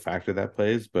much of a factor that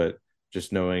plays, but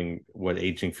just knowing what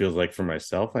aging feels like for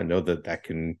myself, I know that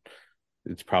can,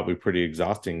 it's probably pretty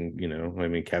exhausting. I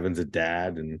mean, Kevin's a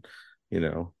dad, and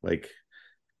like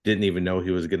didn't even know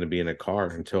he was going to be in a car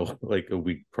until like a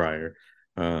week prior,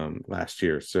 last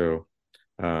year. So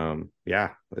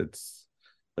yeah, it's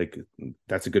like,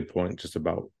 that's a good point just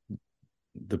about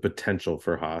the potential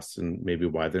for Haas and maybe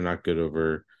why they're not good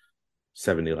over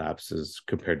 70 laps as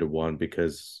compared to one,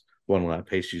 because one lap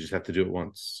pace, you just have to do it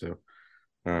once. So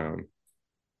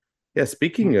yeah,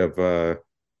 speaking of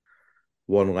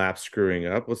one lap screwing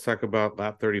up, let's talk about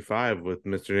lap 35 with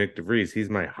Mr. Nick DeVries. He's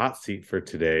my hot seat for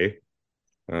today,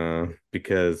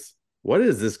 because what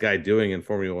is this guy doing in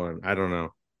Formula One? I don't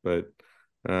know, but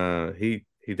he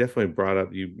definitely brought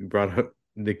up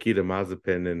Nikita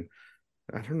Mazepin, and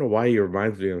I don't know why he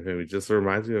reminds me of him. He just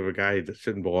reminds me of a guy that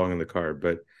shouldn't belong in the car,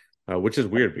 but which is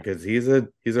weird because he's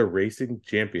a racing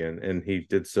champion and he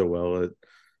did so well at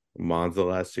Monza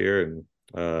last year.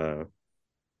 And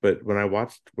but when I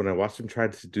watched him try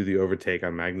to do the overtake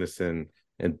on Magnussen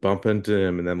and bump into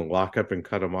him and then lock up and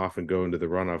cut him off and go into the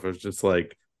runoff, I was just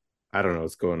like, I don't know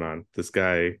what's going on. This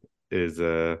guy is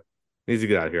needs to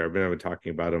get out here. I've been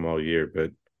talking about him all year,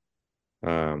 but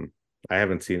I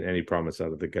haven't seen any promise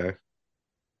out of the guy.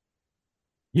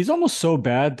 He's almost so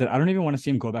bad that I don't even want to see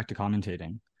him go back to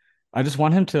commentating. I just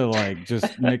want him to like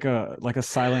just make a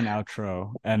silent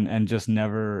outro and just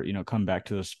never, come back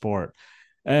to the sport.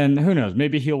 And who knows,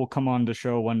 maybe he'll come on the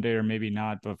show one day or maybe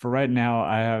not. But for right now,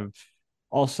 I have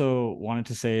also wanted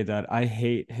to say that I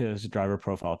hate his driver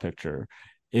profile picture.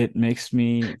 It makes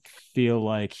me feel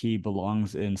like he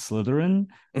belongs in Slytherin,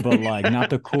 but like not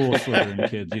the cool Slytherin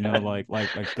kids,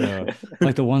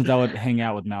 like the ones that would hang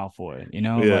out with Malfoy,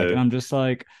 like, Yeah. and I'm just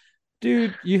like,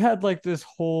 dude, you had like this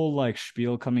whole like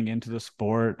spiel coming into the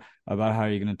sport about how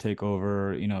you're gonna take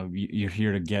over. You're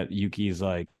here to get Yuki's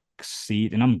like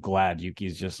seat, and I'm glad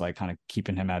Yuki's just like kind of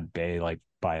keeping him at bay like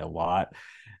by a lot.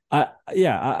 I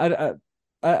yeah,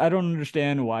 I don't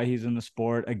understand why he's in the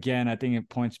sport. Again, I think it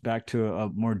points back to a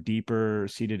more deeper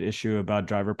seated issue about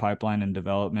driver pipeline and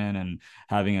development and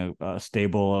having a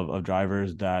stable of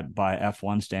drivers that by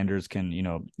F1 standards can,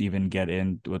 even get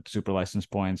in with super license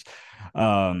points.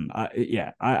 I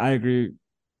agree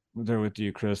there with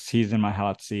you, Chris. He's in my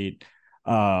hot seat.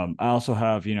 I also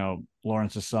have,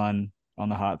 Lawrence's son on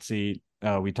the hot seat.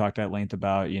 We talked at length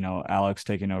about, Alex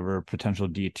taking over potential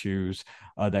D2s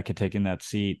that could take in that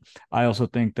seat. I also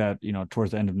think that,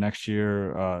 towards the end of next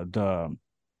year, the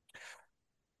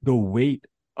weight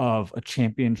of a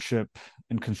championship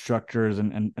and constructors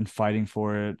and fighting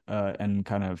for it and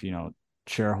kind of,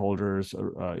 shareholders,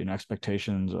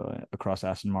 expectations across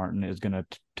Aston Martin is going to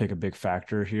take a big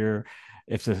factor here.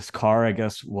 If this car, I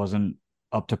guess, wasn't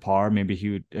up to par, maybe he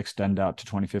would extend out to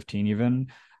 2015 even.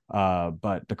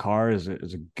 But the car is a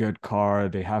good car.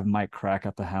 They have Mike Crack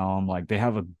at the helm. Like they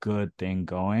have a good thing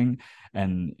going.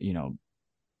 And,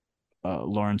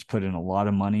 Lawrence put in a lot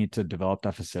of money to develop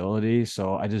that facility.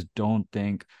 So I just don't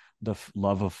think the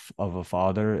love of a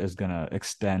father is going to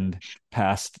extend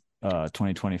past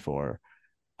 2024.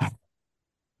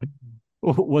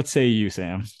 What say you,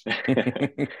 Sam?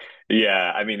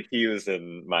 Yeah, I mean, he was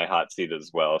in my hot seat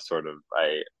as well. Sort of,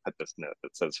 I put this note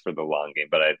that says for the long game,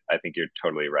 but I think you're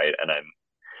totally right, and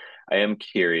I am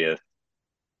curious.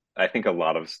 I think a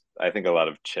lot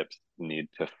of chips need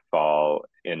to fall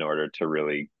in order to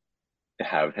really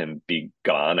have him be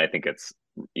gone. I think it's,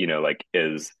 like,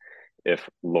 is if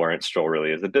Lawrence Stroll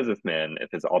really is a businessman, if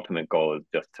his ultimate goal is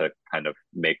just to kind of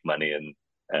make money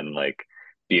and like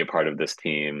be a part of this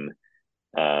team,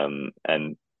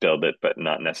 and build it, but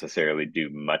not necessarily do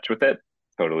much with it.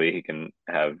 Totally, he can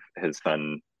have his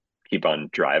son keep on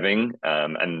driving,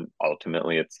 and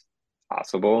ultimately, it's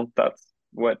possible that's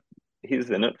what he's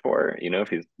in it for. If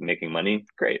he's making money,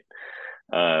 great.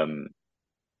 Um,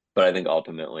 but I think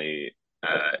ultimately,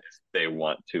 if they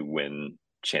want to win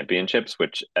championships,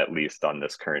 which at least on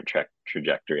this current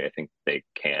trajectory, I think they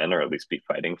can, or at least be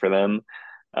fighting for them.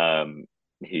 Um,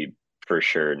 he for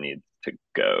sure needs to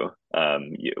go.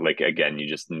 Like again, you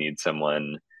just need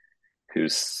someone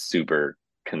who's super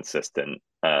consistent.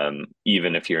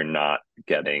 Even if you're not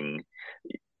getting,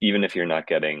 even if you're not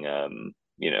getting,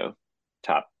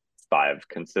 top five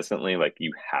consistently, like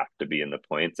you have to be in the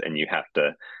points, and you have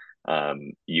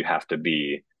to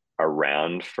be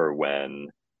around for when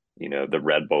the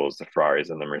Red Bulls, the Ferraris,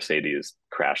 and the Mercedes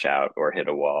crash out or hit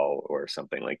a wall or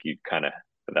something. Like you kind of,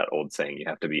 that old saying, you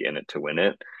have to be in it to win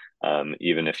it.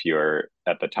 Even if you're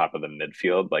at the top of the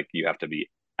midfield, like you have to be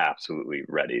absolutely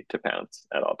ready to pounce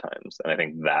at all times. And I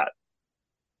think that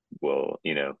will,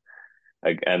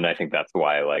 and I think that's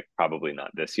why, like, probably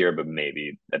not this year, but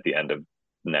maybe at the end of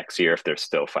next year, if they're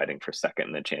still fighting for second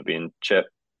in the championship,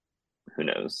 who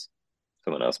knows?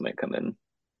 Someone else might come in.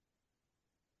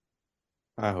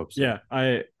 I hope so. Yeah,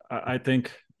 I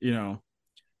think,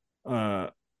 uh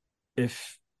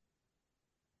if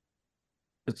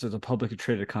it's a publicly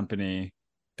traded company,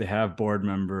 they have board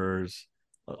members.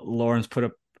 Lawrence put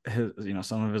up his,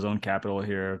 some of his own capital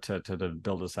here to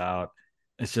build this out.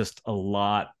 It's just a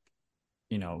lot,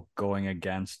 going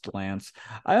against Lance.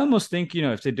 I almost think,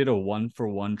 if they did a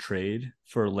 1-for-1 trade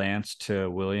for Lance to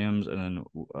Williams and then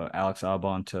Alex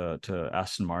Albon to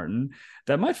Aston Martin,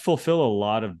 that might fulfill a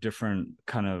lot of different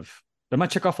kind of, that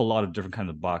might check off a lot of different kinds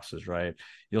of boxes, right?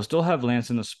 You'll still have Lance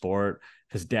in the sport.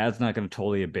 His dad's not going to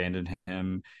totally abandon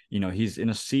him. He's in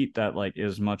a seat that like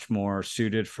is much more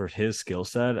suited for his skill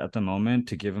set at the moment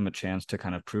to give him a chance to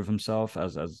kind of prove himself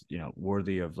as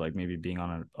worthy of like maybe being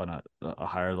on a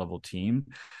higher level team.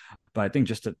 But I think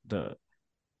just the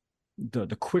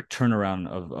quick turnaround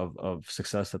of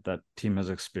success that team has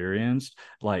experienced,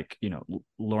 like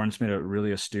Lawrence made a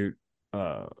really astute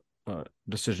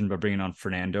decision by bringing on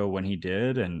Fernando when he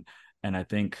did, and I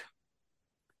think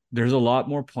there's a lot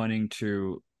more pointing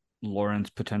to Lawrence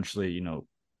potentially,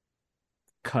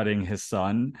 cutting his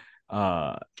son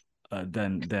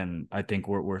than I think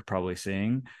we're probably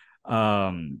seeing.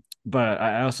 But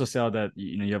I also saw that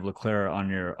you have Leclerc on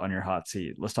your hot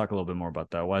seat. Let's talk a little bit more about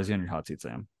that. Why is he on your hot seat,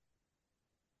 Sam?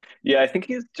 Yeah, I think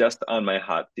he's just on my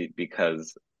hot seat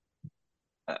because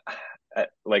uh,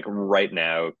 like right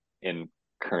now in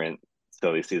current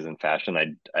silly season fashion,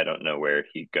 I don't know where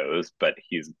he goes, but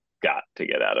he's got to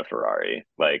get out of Ferrari.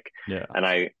 Like, Yeah. and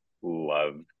I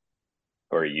love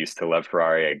or used to love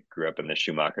Ferrari. I grew up in the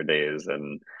Schumacher days,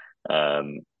 and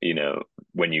you know,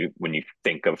 when you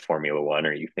think of Formula One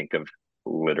or you think of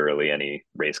literally any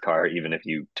race car, even if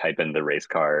you type in the race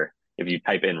car, if you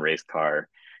type in race car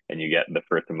and you get the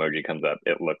first emoji comes up,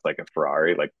 it looks like a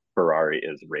Ferrari. Like Ferrari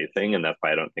is racing, and that's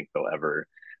why I don't think they'll ever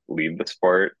leave the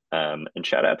sport. And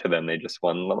shout out to them, they just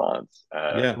won Le Mans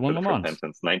Yeah. Won for Le the first time Mans.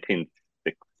 since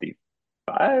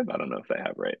 1965. I don't know if they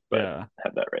have right, but Yeah.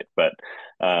 have that right. But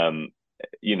um,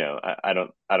 I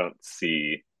don't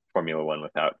see Formula One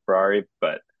without Ferrari,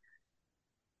 but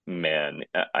man,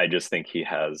 I just think he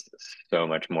has so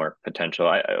much more potential.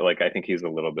 I think he's a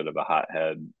little bit of a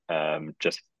hothead,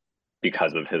 just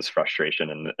because of his frustration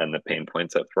and the pain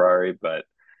points at Ferrari. But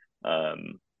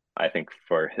um, I think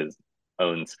for his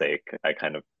own sake, I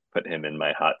kind of put him in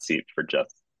my hot seat for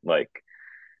just like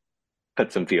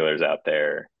put some feelers out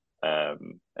there,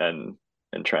 and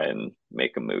try and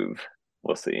make a move.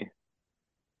 We'll see.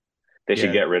 They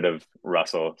should Yeah. get rid of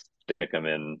Russell, stick him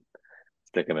in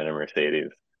a Mercedes.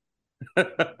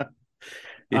 I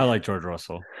like George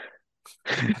Russell.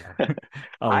 I'll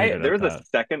leave I it there at was a that.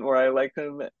 second where I liked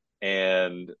him,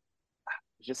 and I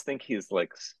just think he's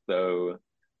like so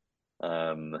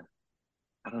um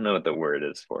I don't know what the word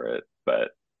is for it,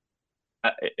 but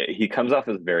he comes off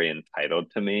as very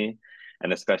entitled to me,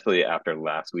 and especially after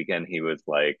last weekend, he was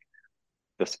like,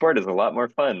 "The sport is a lot more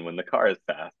fun when the car is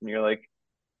fast," and you're like,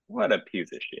 "What a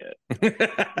piece of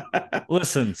shit."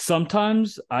 Listen,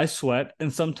 sometimes I sweat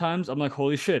and sometimes I'm like,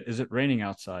 holy shit, is it raining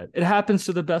outside? It happens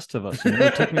to the best of us.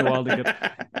 It took me a while to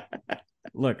get.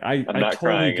 Look, I'm I not totally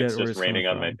crying; get it's where just he's coming raining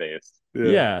on my from. face.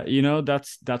 Yeah. Yeah,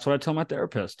 that's what I tell my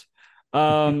therapist.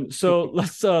 So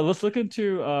let's look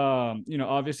into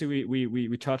obviously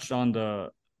we touched on the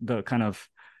kind of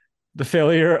the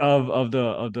failure of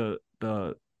the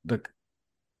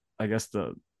I guess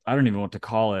the I don't even know what to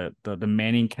call it, the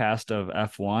Manning cast of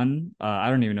F1. I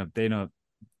don't even know if they know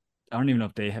I don't even know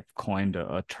if they have coined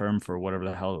a term for whatever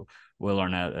the hell Will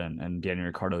Arnett and Daniel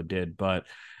Ricciardo did, but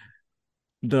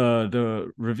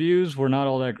the reviews were not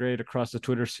all that great across the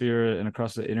Twitter sphere and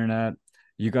across the internet.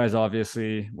 You guys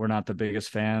obviously were not the biggest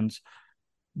fans,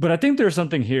 but I think there's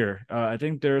something here. I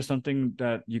think there's something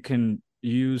that you can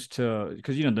use to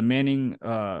because the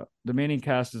Manning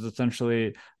cast is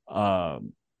essentially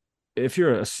if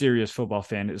you're a serious football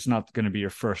fan, it's not going to be your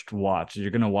first watch. You're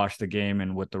going to watch the game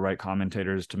and with the right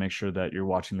commentators to make sure that you're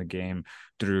watching the game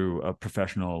through a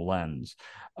professional lens.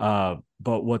 But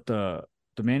what the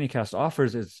Manicast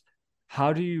offers is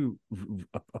how do you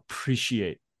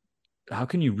appreciate? How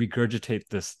can you regurgitate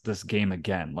this game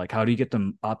again? Like how do you get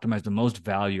them optimize the most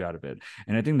value out of it?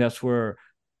 And I think that's where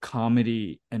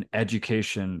comedy and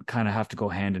education kind of have to go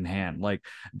hand in hand. Like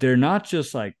they're not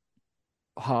just like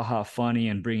haha funny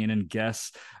and bringing in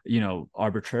guests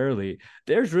arbitrarily.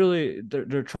 They're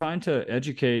trying to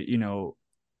educate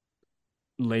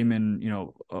layman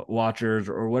watchers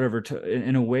or whatever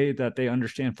in a way that they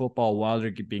understand football while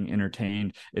they're being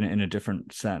entertained in a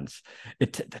different sense.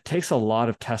 It takes a lot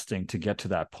of testing to get to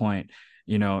that point,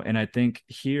 and I think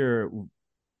here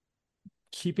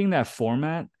keeping that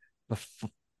format but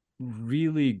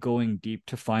really going deep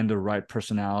to find the right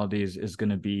personalities is going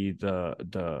to be the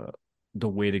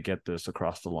way to get this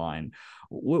across the line.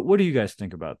 What do you guys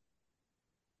think about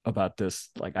this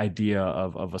like idea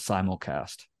of a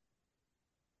simulcast?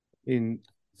 In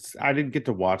I didn't get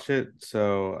to watch it,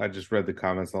 so I just read the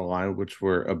comments online, which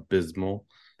were abysmal.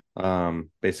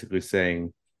 Basically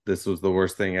saying this was the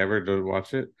worst thing ever to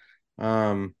watch it.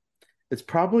 Um, it's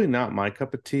probably not my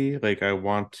cup of tea. Like I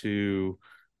want to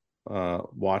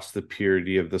watch the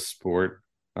purity of the sport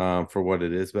for what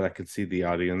it is, but I could see the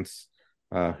audience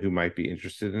who might be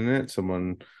interested in it.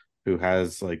 Someone who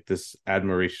has like this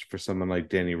admiration for someone like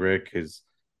Danny Rick, his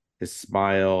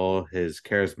smile, his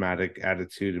charismatic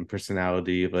attitude and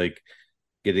personality, like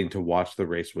getting to watch the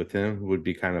race with him would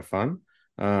be kind of fun.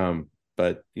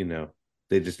 But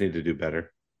they just need to do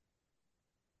better.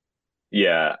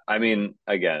 Yeah, I mean,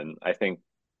 again, I think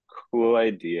cool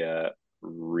idea,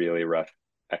 really rough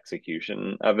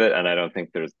execution of it, and I don't think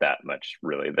there's that much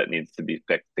really that needs to be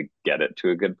fixed to get it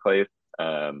to a good place.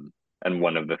 And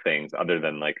one of the things, other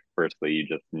than like, firstly, you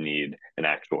just need an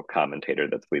actual commentator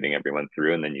that's leading everyone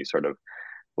through, and then you sort of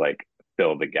like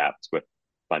fill the gaps with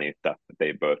funny stuff that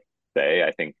they both say.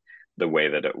 I think the way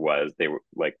that it was. They were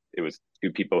like, it was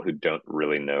two people who don't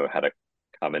really know how to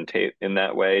commentate in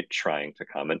that way trying to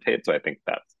commentate. So I think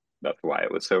that's why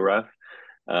it was so rough.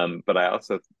 But I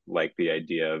also like the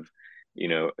idea of,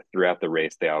 throughout the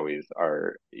race they always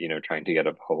are, trying to get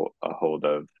a hold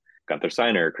of Gunther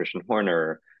Steiner, Christian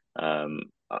Horner,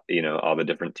 all the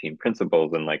different team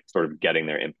principals, and like sort of getting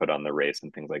their input on the race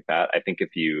and things like that. I think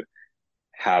if you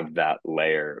have that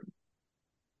layer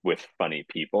with funny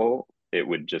people, it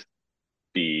would just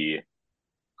be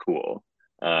cool.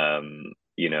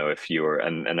 If you're,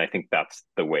 and I think that's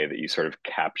the way that you sort of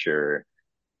capture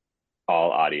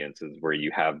all audiences, where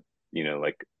you have,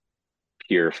 like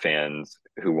pure fans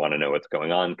who want to know what's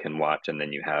going on can watch, and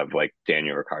then you have like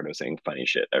Daniel Ricciardo saying funny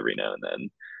shit every now and then.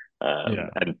 Yeah.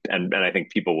 And I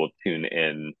think people will tune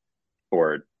in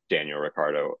for Daniel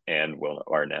Ricciardo and Will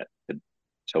Arnett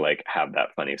to like have that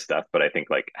funny stuff. But I think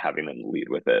like having them lead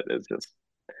with it is just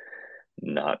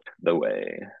not the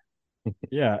way.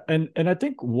 Yeah, and I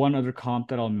think one other comp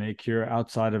that I'll make here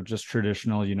outside of just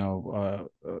traditional,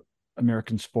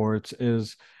 American sports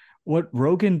is what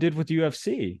Rogan did with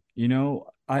UFC.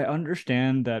 I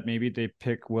understand that maybe they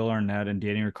pick Will Arnett and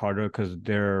Danny Ricciardo because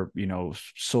their,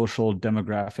 social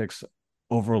demographics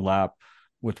overlap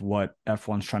with what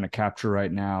F1's trying to capture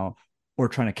right now, or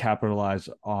trying to capitalize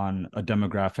on a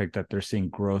demographic that they're seeing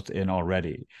growth in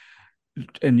already.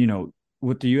 And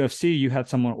with the UFC, you had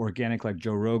someone organic like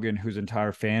Joe Rogan, whose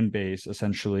entire fan base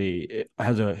essentially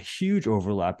has a huge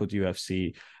overlap with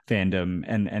UFC fandom,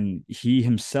 and he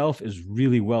himself is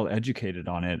really well educated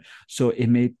on it. So it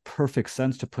made perfect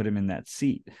sense to put him in that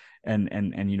seat and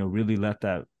really let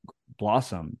that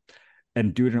blossom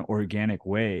and do it in an organic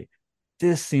way.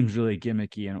 This seems really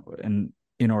gimmicky and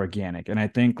inorganic, and I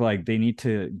think like they need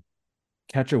to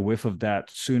catch a whiff of that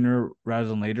sooner rather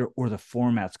than later, or the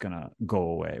format's gonna go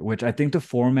away. Which I think the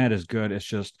format is good. It's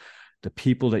just the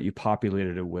people that you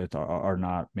populated it with are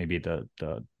not maybe the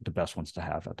best ones to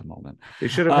have at the moment. They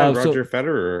should have had So Roger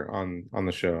Federer on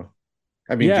the show.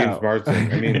 I mean, James yeah,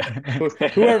 Marsden. I mean,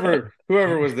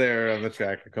 whoever was there on the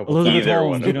track a couple Elizabeth times. Either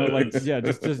one Holmes, of like those. yeah,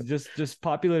 just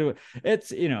populate it.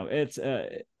 It's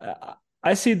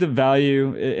I see the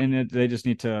value in it. They just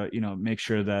need to make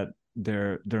sure that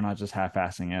they're not just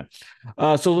half-assing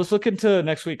it. So let's look into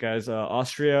next week, guys.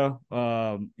 Austria,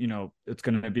 it's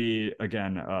going to be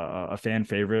again a fan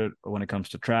favorite when it comes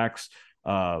to tracks.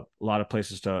 A lot of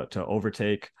places to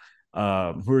overtake. Who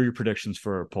are your predictions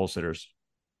for pole sitters?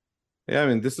 Yeah, I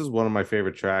mean, this is one of my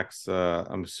favorite tracks.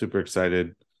 I'm super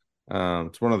excited.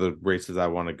 It's one of the races I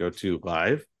want to go to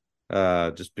live,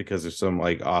 just because there's some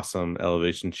like awesome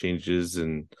elevation changes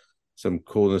and some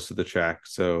coolness to the track.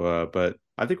 So, but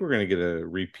I think we're going to get a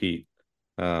repeat.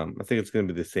 I think it's going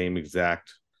to be the same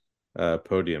exact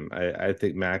podium. I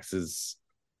think Max is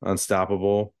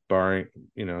unstoppable, barring,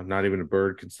 not even a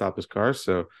bird can stop his car.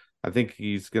 So I think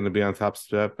he's going to be on top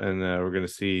step, and we're going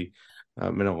to see.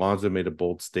 And Alonso made a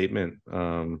bold statement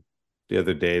the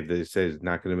other day. They say he's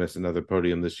not going to miss another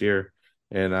podium this year,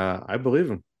 and I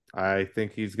believe him. I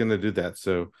think he's going to do that.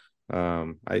 So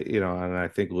and I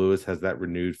think Lewis has that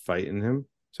renewed fight in him.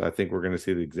 So I think we're going to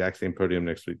see the exact same podium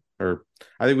next week. Or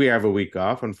I think we have a week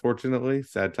off, unfortunately,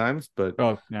 sad times, but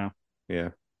Oh yeah, yeah.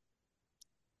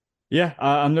 yeah.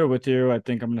 I'm there with you. I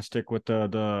think I'm going to stick with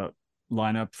the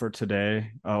lineup for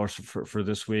today, or for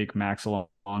this week: Max,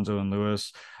 Alonso, and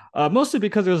Lewis. Mostly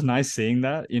because it was nice seeing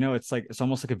that. It's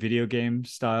almost like a video game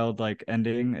styled like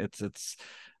ending.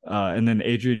 And then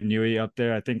Adrian Newey up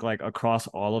there. I think like across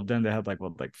all of them, they had like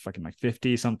fucking like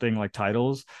 50 something like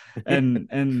titles,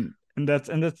 and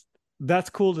that's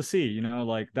cool to see.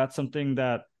 Like that's something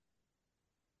that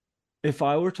if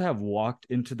I were to have walked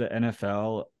into the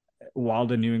NFL while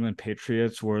the New England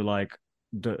Patriots were like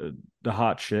the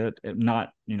hot shit, not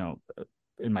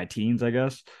in my teens, I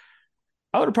guess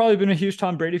I would have probably been a huge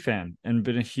Tom Brady fan and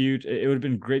been a huge. It would have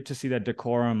been great to see that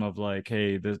decorum of like,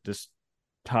 hey, this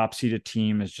top seeded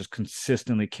team is just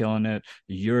consistently killing it.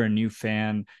 You're a new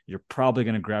fan. You're probably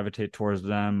going to gravitate towards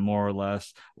them more or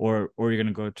less, or you're going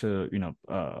to go to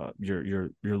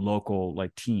your local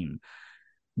like team.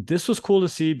 This was cool to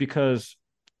see because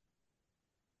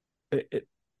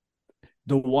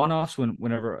the one-offs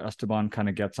whenever Esteban kind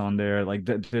of gets on there, like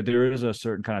there is a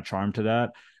certain kind of charm to that.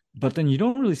 But then you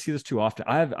don't really see this too often.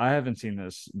 I haven't seen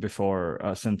this before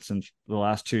since the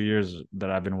last 2 years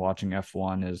that I've been watching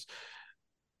F1 is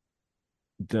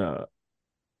the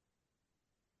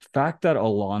fact that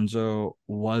Alonso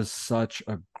was such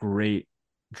a great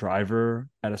driver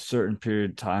at a certain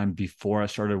period of time before I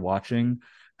started watching,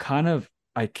 kind of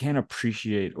I can't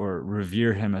appreciate or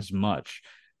revere him as much,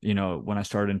 when I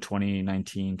started in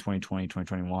 2019, 2020,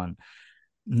 2021.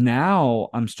 now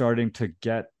I'm starting to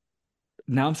get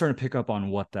now I'm starting to pick up on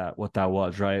what that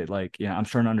was, right? Like, yeah, I'm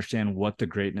starting to understand what the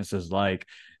greatness is like,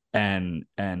 and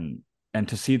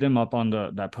to see them up on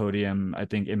the that podium, I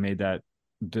think it made that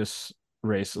this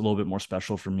race a little bit more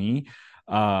special for me.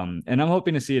 And I'm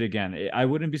hoping to see it again. I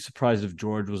wouldn't be surprised if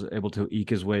George was able to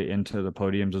eke his way into the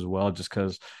podiums as well, just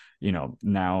because,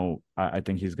 now I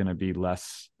think he's going to be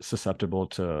less susceptible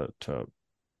to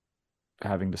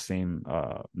having the same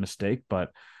mistake.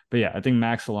 But yeah, I think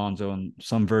Max Alonso and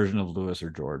some version of Lewis or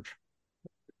George.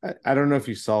 I don't know if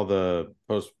you saw the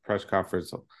post press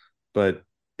conference, but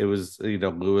it was,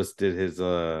 Lewis did his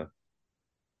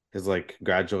like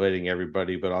congratulating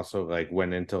everybody, but also like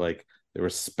went into like the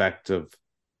respect of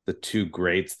the two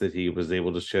greats that he was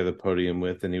able to share the podium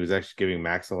with, and he was actually giving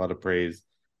Max a lot of praise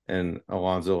and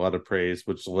Alonso a lot of praise,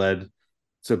 which led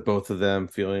to both of them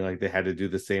feeling like they had to do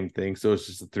the same thing. So it's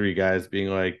just the three guys being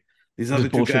like, these other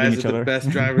Just two bullshitting guys are each the other. best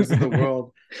drivers in the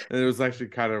world. And it was actually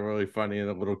kind of really funny and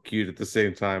a little cute at the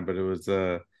same time. But it was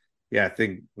yeah, I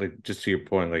think like just to your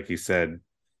point, like he said,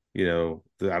 I don't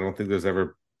think there's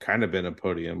ever kind of been a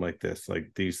podium like this.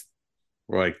 Like these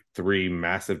were like three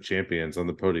massive champions on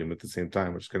the podium at the same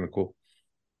time, which is kind of cool.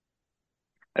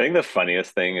 I think the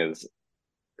funniest thing is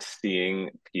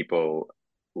seeing people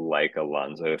like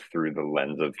Alonso through the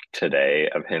lens of today,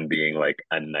 of him being like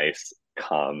a nice,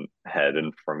 calm head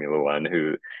in Formula One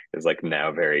who is like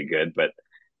now very good. But,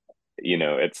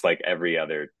 it's like every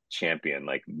other champion.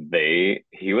 Like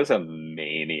he was a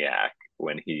maniac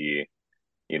when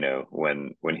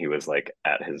when he was like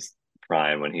at his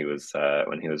prime, when he was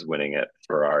winning at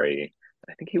Ferrari.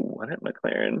 I think he won at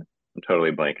McLaren. I'm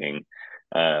totally blanking.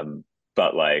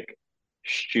 But like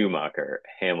Schumacher,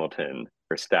 Hamilton,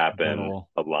 Verstappen, Vettel,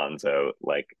 Alonso,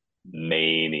 like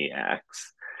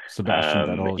maniacs.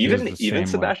 Sebastian Vettel, he was the Even same way.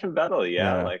 Sebastian Vettel,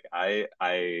 yeah. Yeah, Like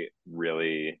I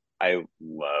really I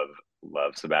love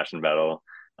Sebastian Vettel.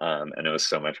 And it was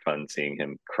so much fun seeing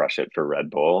him crush it for Red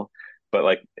Bull. But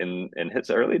like in his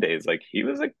early days, like he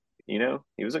was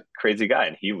a crazy guy,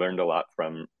 and he learned a lot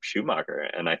from Schumacher.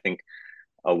 And I think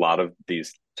a lot of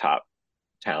these top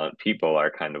talent people are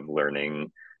kind of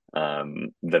learning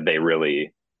that they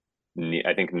really need.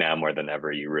 I think now more than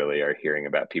ever, you really are hearing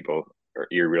about people, or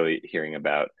you're really hearing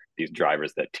about these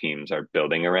drivers that teams are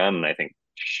building around. And I think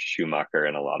Schumacher,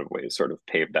 in a lot of ways, sort of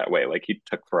paved that way. Like he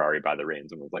took Ferrari by the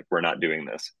reins and was like, "We're not doing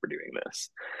this. We're doing this."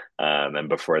 And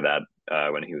before that,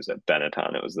 when he was at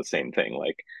Benetton, it was the same thing.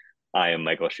 Like, I am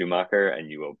Michael Schumacher, and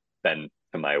you will bend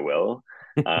to my will.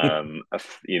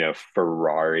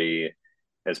 Ferrari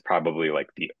is probably like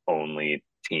the only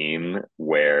team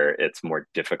where it's more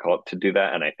difficult to do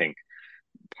that. And I think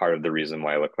part of the reason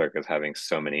why Leclerc is having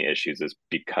so many issues is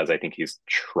because I think he's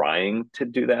trying to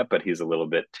do that, but he's a little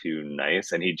bit too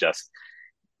nice, and he just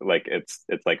like it's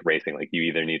like racing. Like you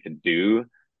either need to do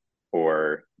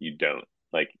or you don't.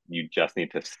 Like you just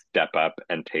need to step up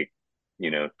and take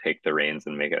the reins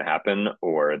and make it happen,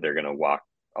 or they're gonna walk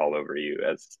all over you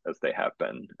as they have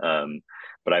been.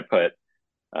 But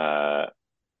uh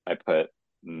I put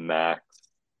Max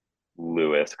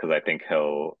Lewis because I think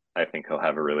he'll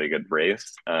have a really good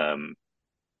race. And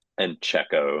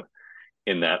Checo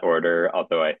in that order,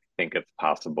 although I think it's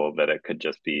possible that it could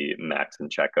just be Max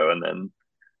and Checo and then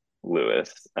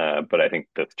Lewis. But I think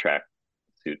this track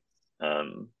suits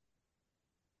um,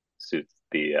 suits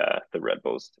the Red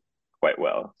Bulls quite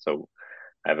well. So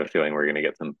I have a feeling we're going to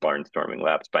get some barnstorming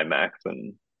laps by Max,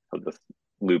 and he'll just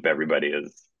loop everybody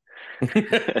as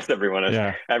as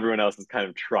yeah. everyone else is kind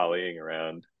of trolleying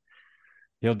around.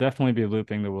 He'll definitely be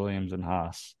looping the Williams and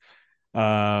Haas.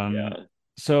 Um, Yeah.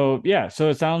 so yeah, so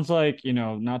it sounds like,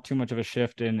 not too much of a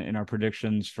shift in our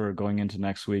predictions for going into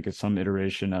next week. It's some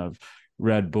iteration of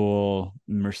Red Bull,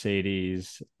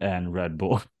 Mercedes, and Red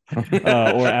Bull.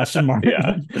 Or Aston Yeah.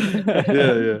 Martin. Yeah,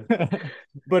 yeah. Yeah.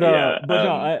 But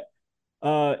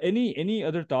no, any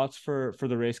other thoughts for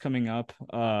the race coming up?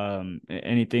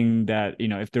 Anything that,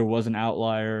 if there was an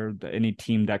outlier, any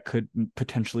team that could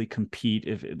potentially compete,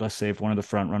 if let's say if one of the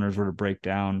front runners were to break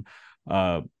down, who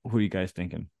are you guys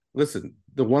thinking? Listen,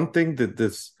 the one thing that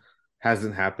this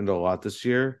hasn't happened a lot this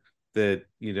year that,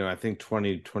 I think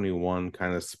 2021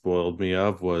 kind of spoiled me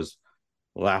of was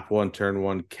lap one, turn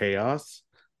one chaos.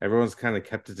 Everyone's kind of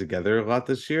kept it together a lot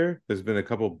this year. There's been a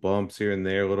couple bumps here and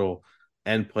there, little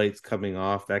end plates coming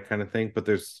off, that kind of thing. But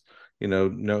there's,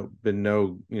 no,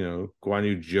 Guan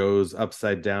Yu Zhou's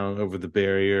upside down over the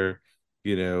barrier,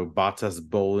 Bottas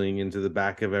bowling into the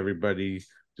back of everybody,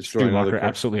 destroying other Schumacher cars.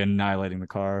 absolutely annihilating the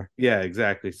car. Yeah,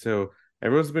 exactly. So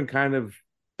everyone's been kind of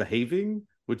behaving,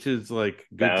 which is like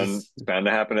good It's bound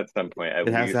to happen at some point, at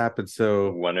it has to least happen.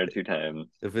 So one or two times.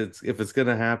 if it's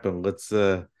gonna happen, let's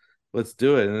do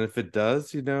it. And if it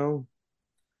does, maybe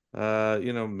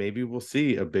we'll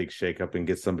see a big shakeup and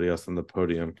get somebody else on the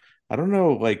podium. I don't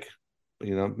know, like,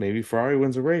 maybe Ferrari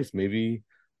wins a race. Maybe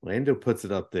Lando puts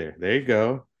it up there. There you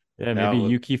go. Yeah, maybe Now,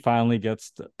 Yuki finally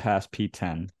gets past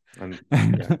P10.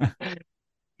 yeah,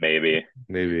 Maybe.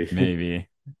 maybe. Maybe.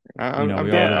 I'm We all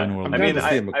down. live in where I'm we I down mean, to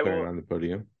see live. a I McLaren will. on the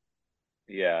podium.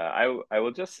 Yeah, I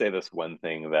will just say this one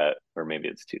thing that, or maybe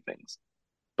it's two things,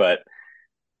 but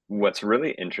what's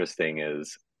really interesting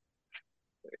is,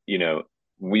 you know,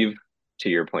 we've, to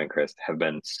your point, Chris, have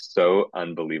been so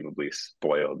unbelievably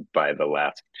spoiled by the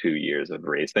last 2 years of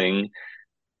racing.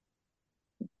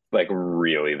 Like,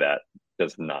 really, that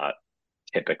does not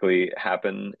typically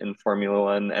happen in Formula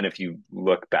One. And if you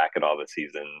look back at all the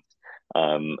seasons,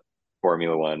 um,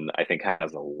 Formula One, I think,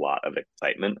 has a lot of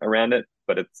excitement around it,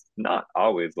 but it's not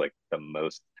always like the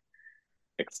most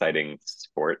exciting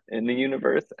sport in the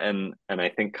universe. And I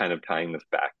think kind of tying this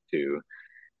back to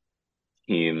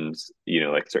teams,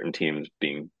 like certain teams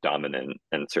being dominant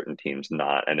and certain teams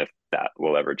not, and if that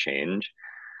will ever change.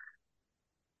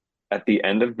 At the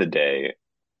end of the day,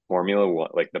 Formula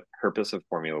One, like the purpose of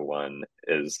Formula One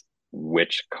is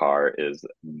which car is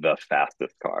the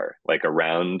fastest car, like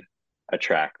around a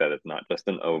track that is not just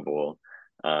an oval.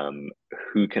 Um,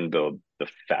 who can build the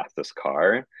fastest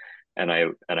car? And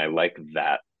I like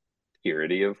that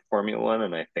purity of Formula One,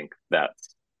 and I think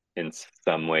that's in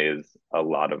some ways a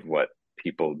lot of what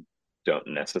people don't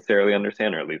necessarily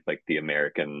understand, or at least like the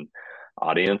American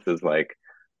audience is like,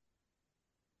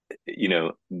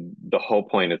 the whole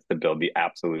point is to build the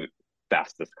absolute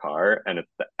fastest car, and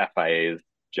it's the FIA's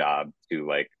job to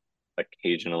like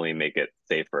occasionally make it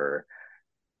safer,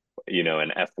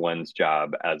 and F1's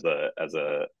job as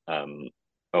a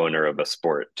owner of a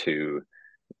sport to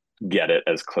get it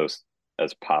as close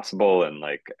as possible and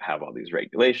like have all these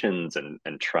regulations and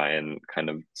try and kind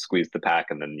of squeeze the pack.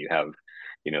 And then you have,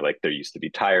 like there used to be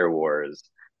tire wars,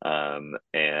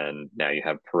 and now you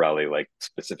have Pirelli like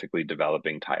specifically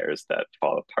developing tires that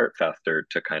fall apart faster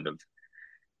to kind of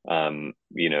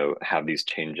have these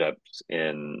change ups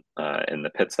in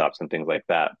the pit stops and things like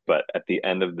that. But at the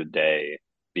end of the day,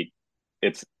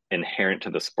 it's inherent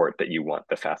to the sport that you want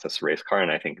the fastest race car,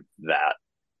 and I think that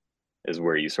is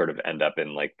where you sort of end up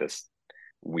in like this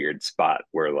weird spot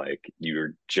where like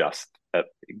you're just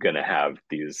gonna have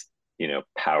these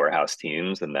powerhouse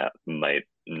teams, and that might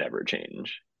never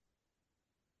change.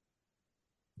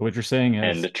 What you're saying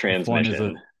And is the F1 is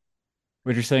transmission.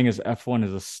 what you're saying is F1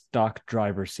 is a stock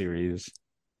driver series,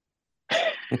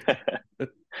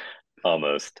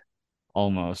 Almost.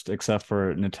 almost, except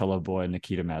for Nutella boy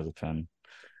Nikita Mazepin.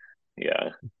 Yeah.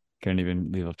 Can't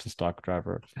even leave up to stock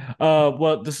driver.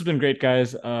 Well, this has been great,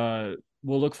 guys.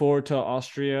 We'll look forward to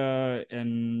Austria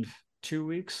in 2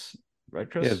 weeks, right,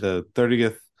 Yeah, Chris? the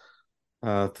 30th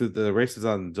through the races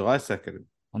on July 2nd.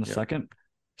 On the Yep. 2nd.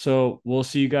 So we'll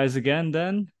see you guys again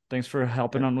then. Thanks for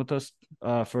helping Yep. on with us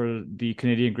for the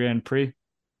Canadian Grand Prix.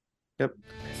 Yep.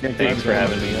 Thanks for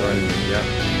having me. Yeah.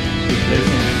 See you guys.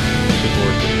 Looking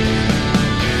forward to it.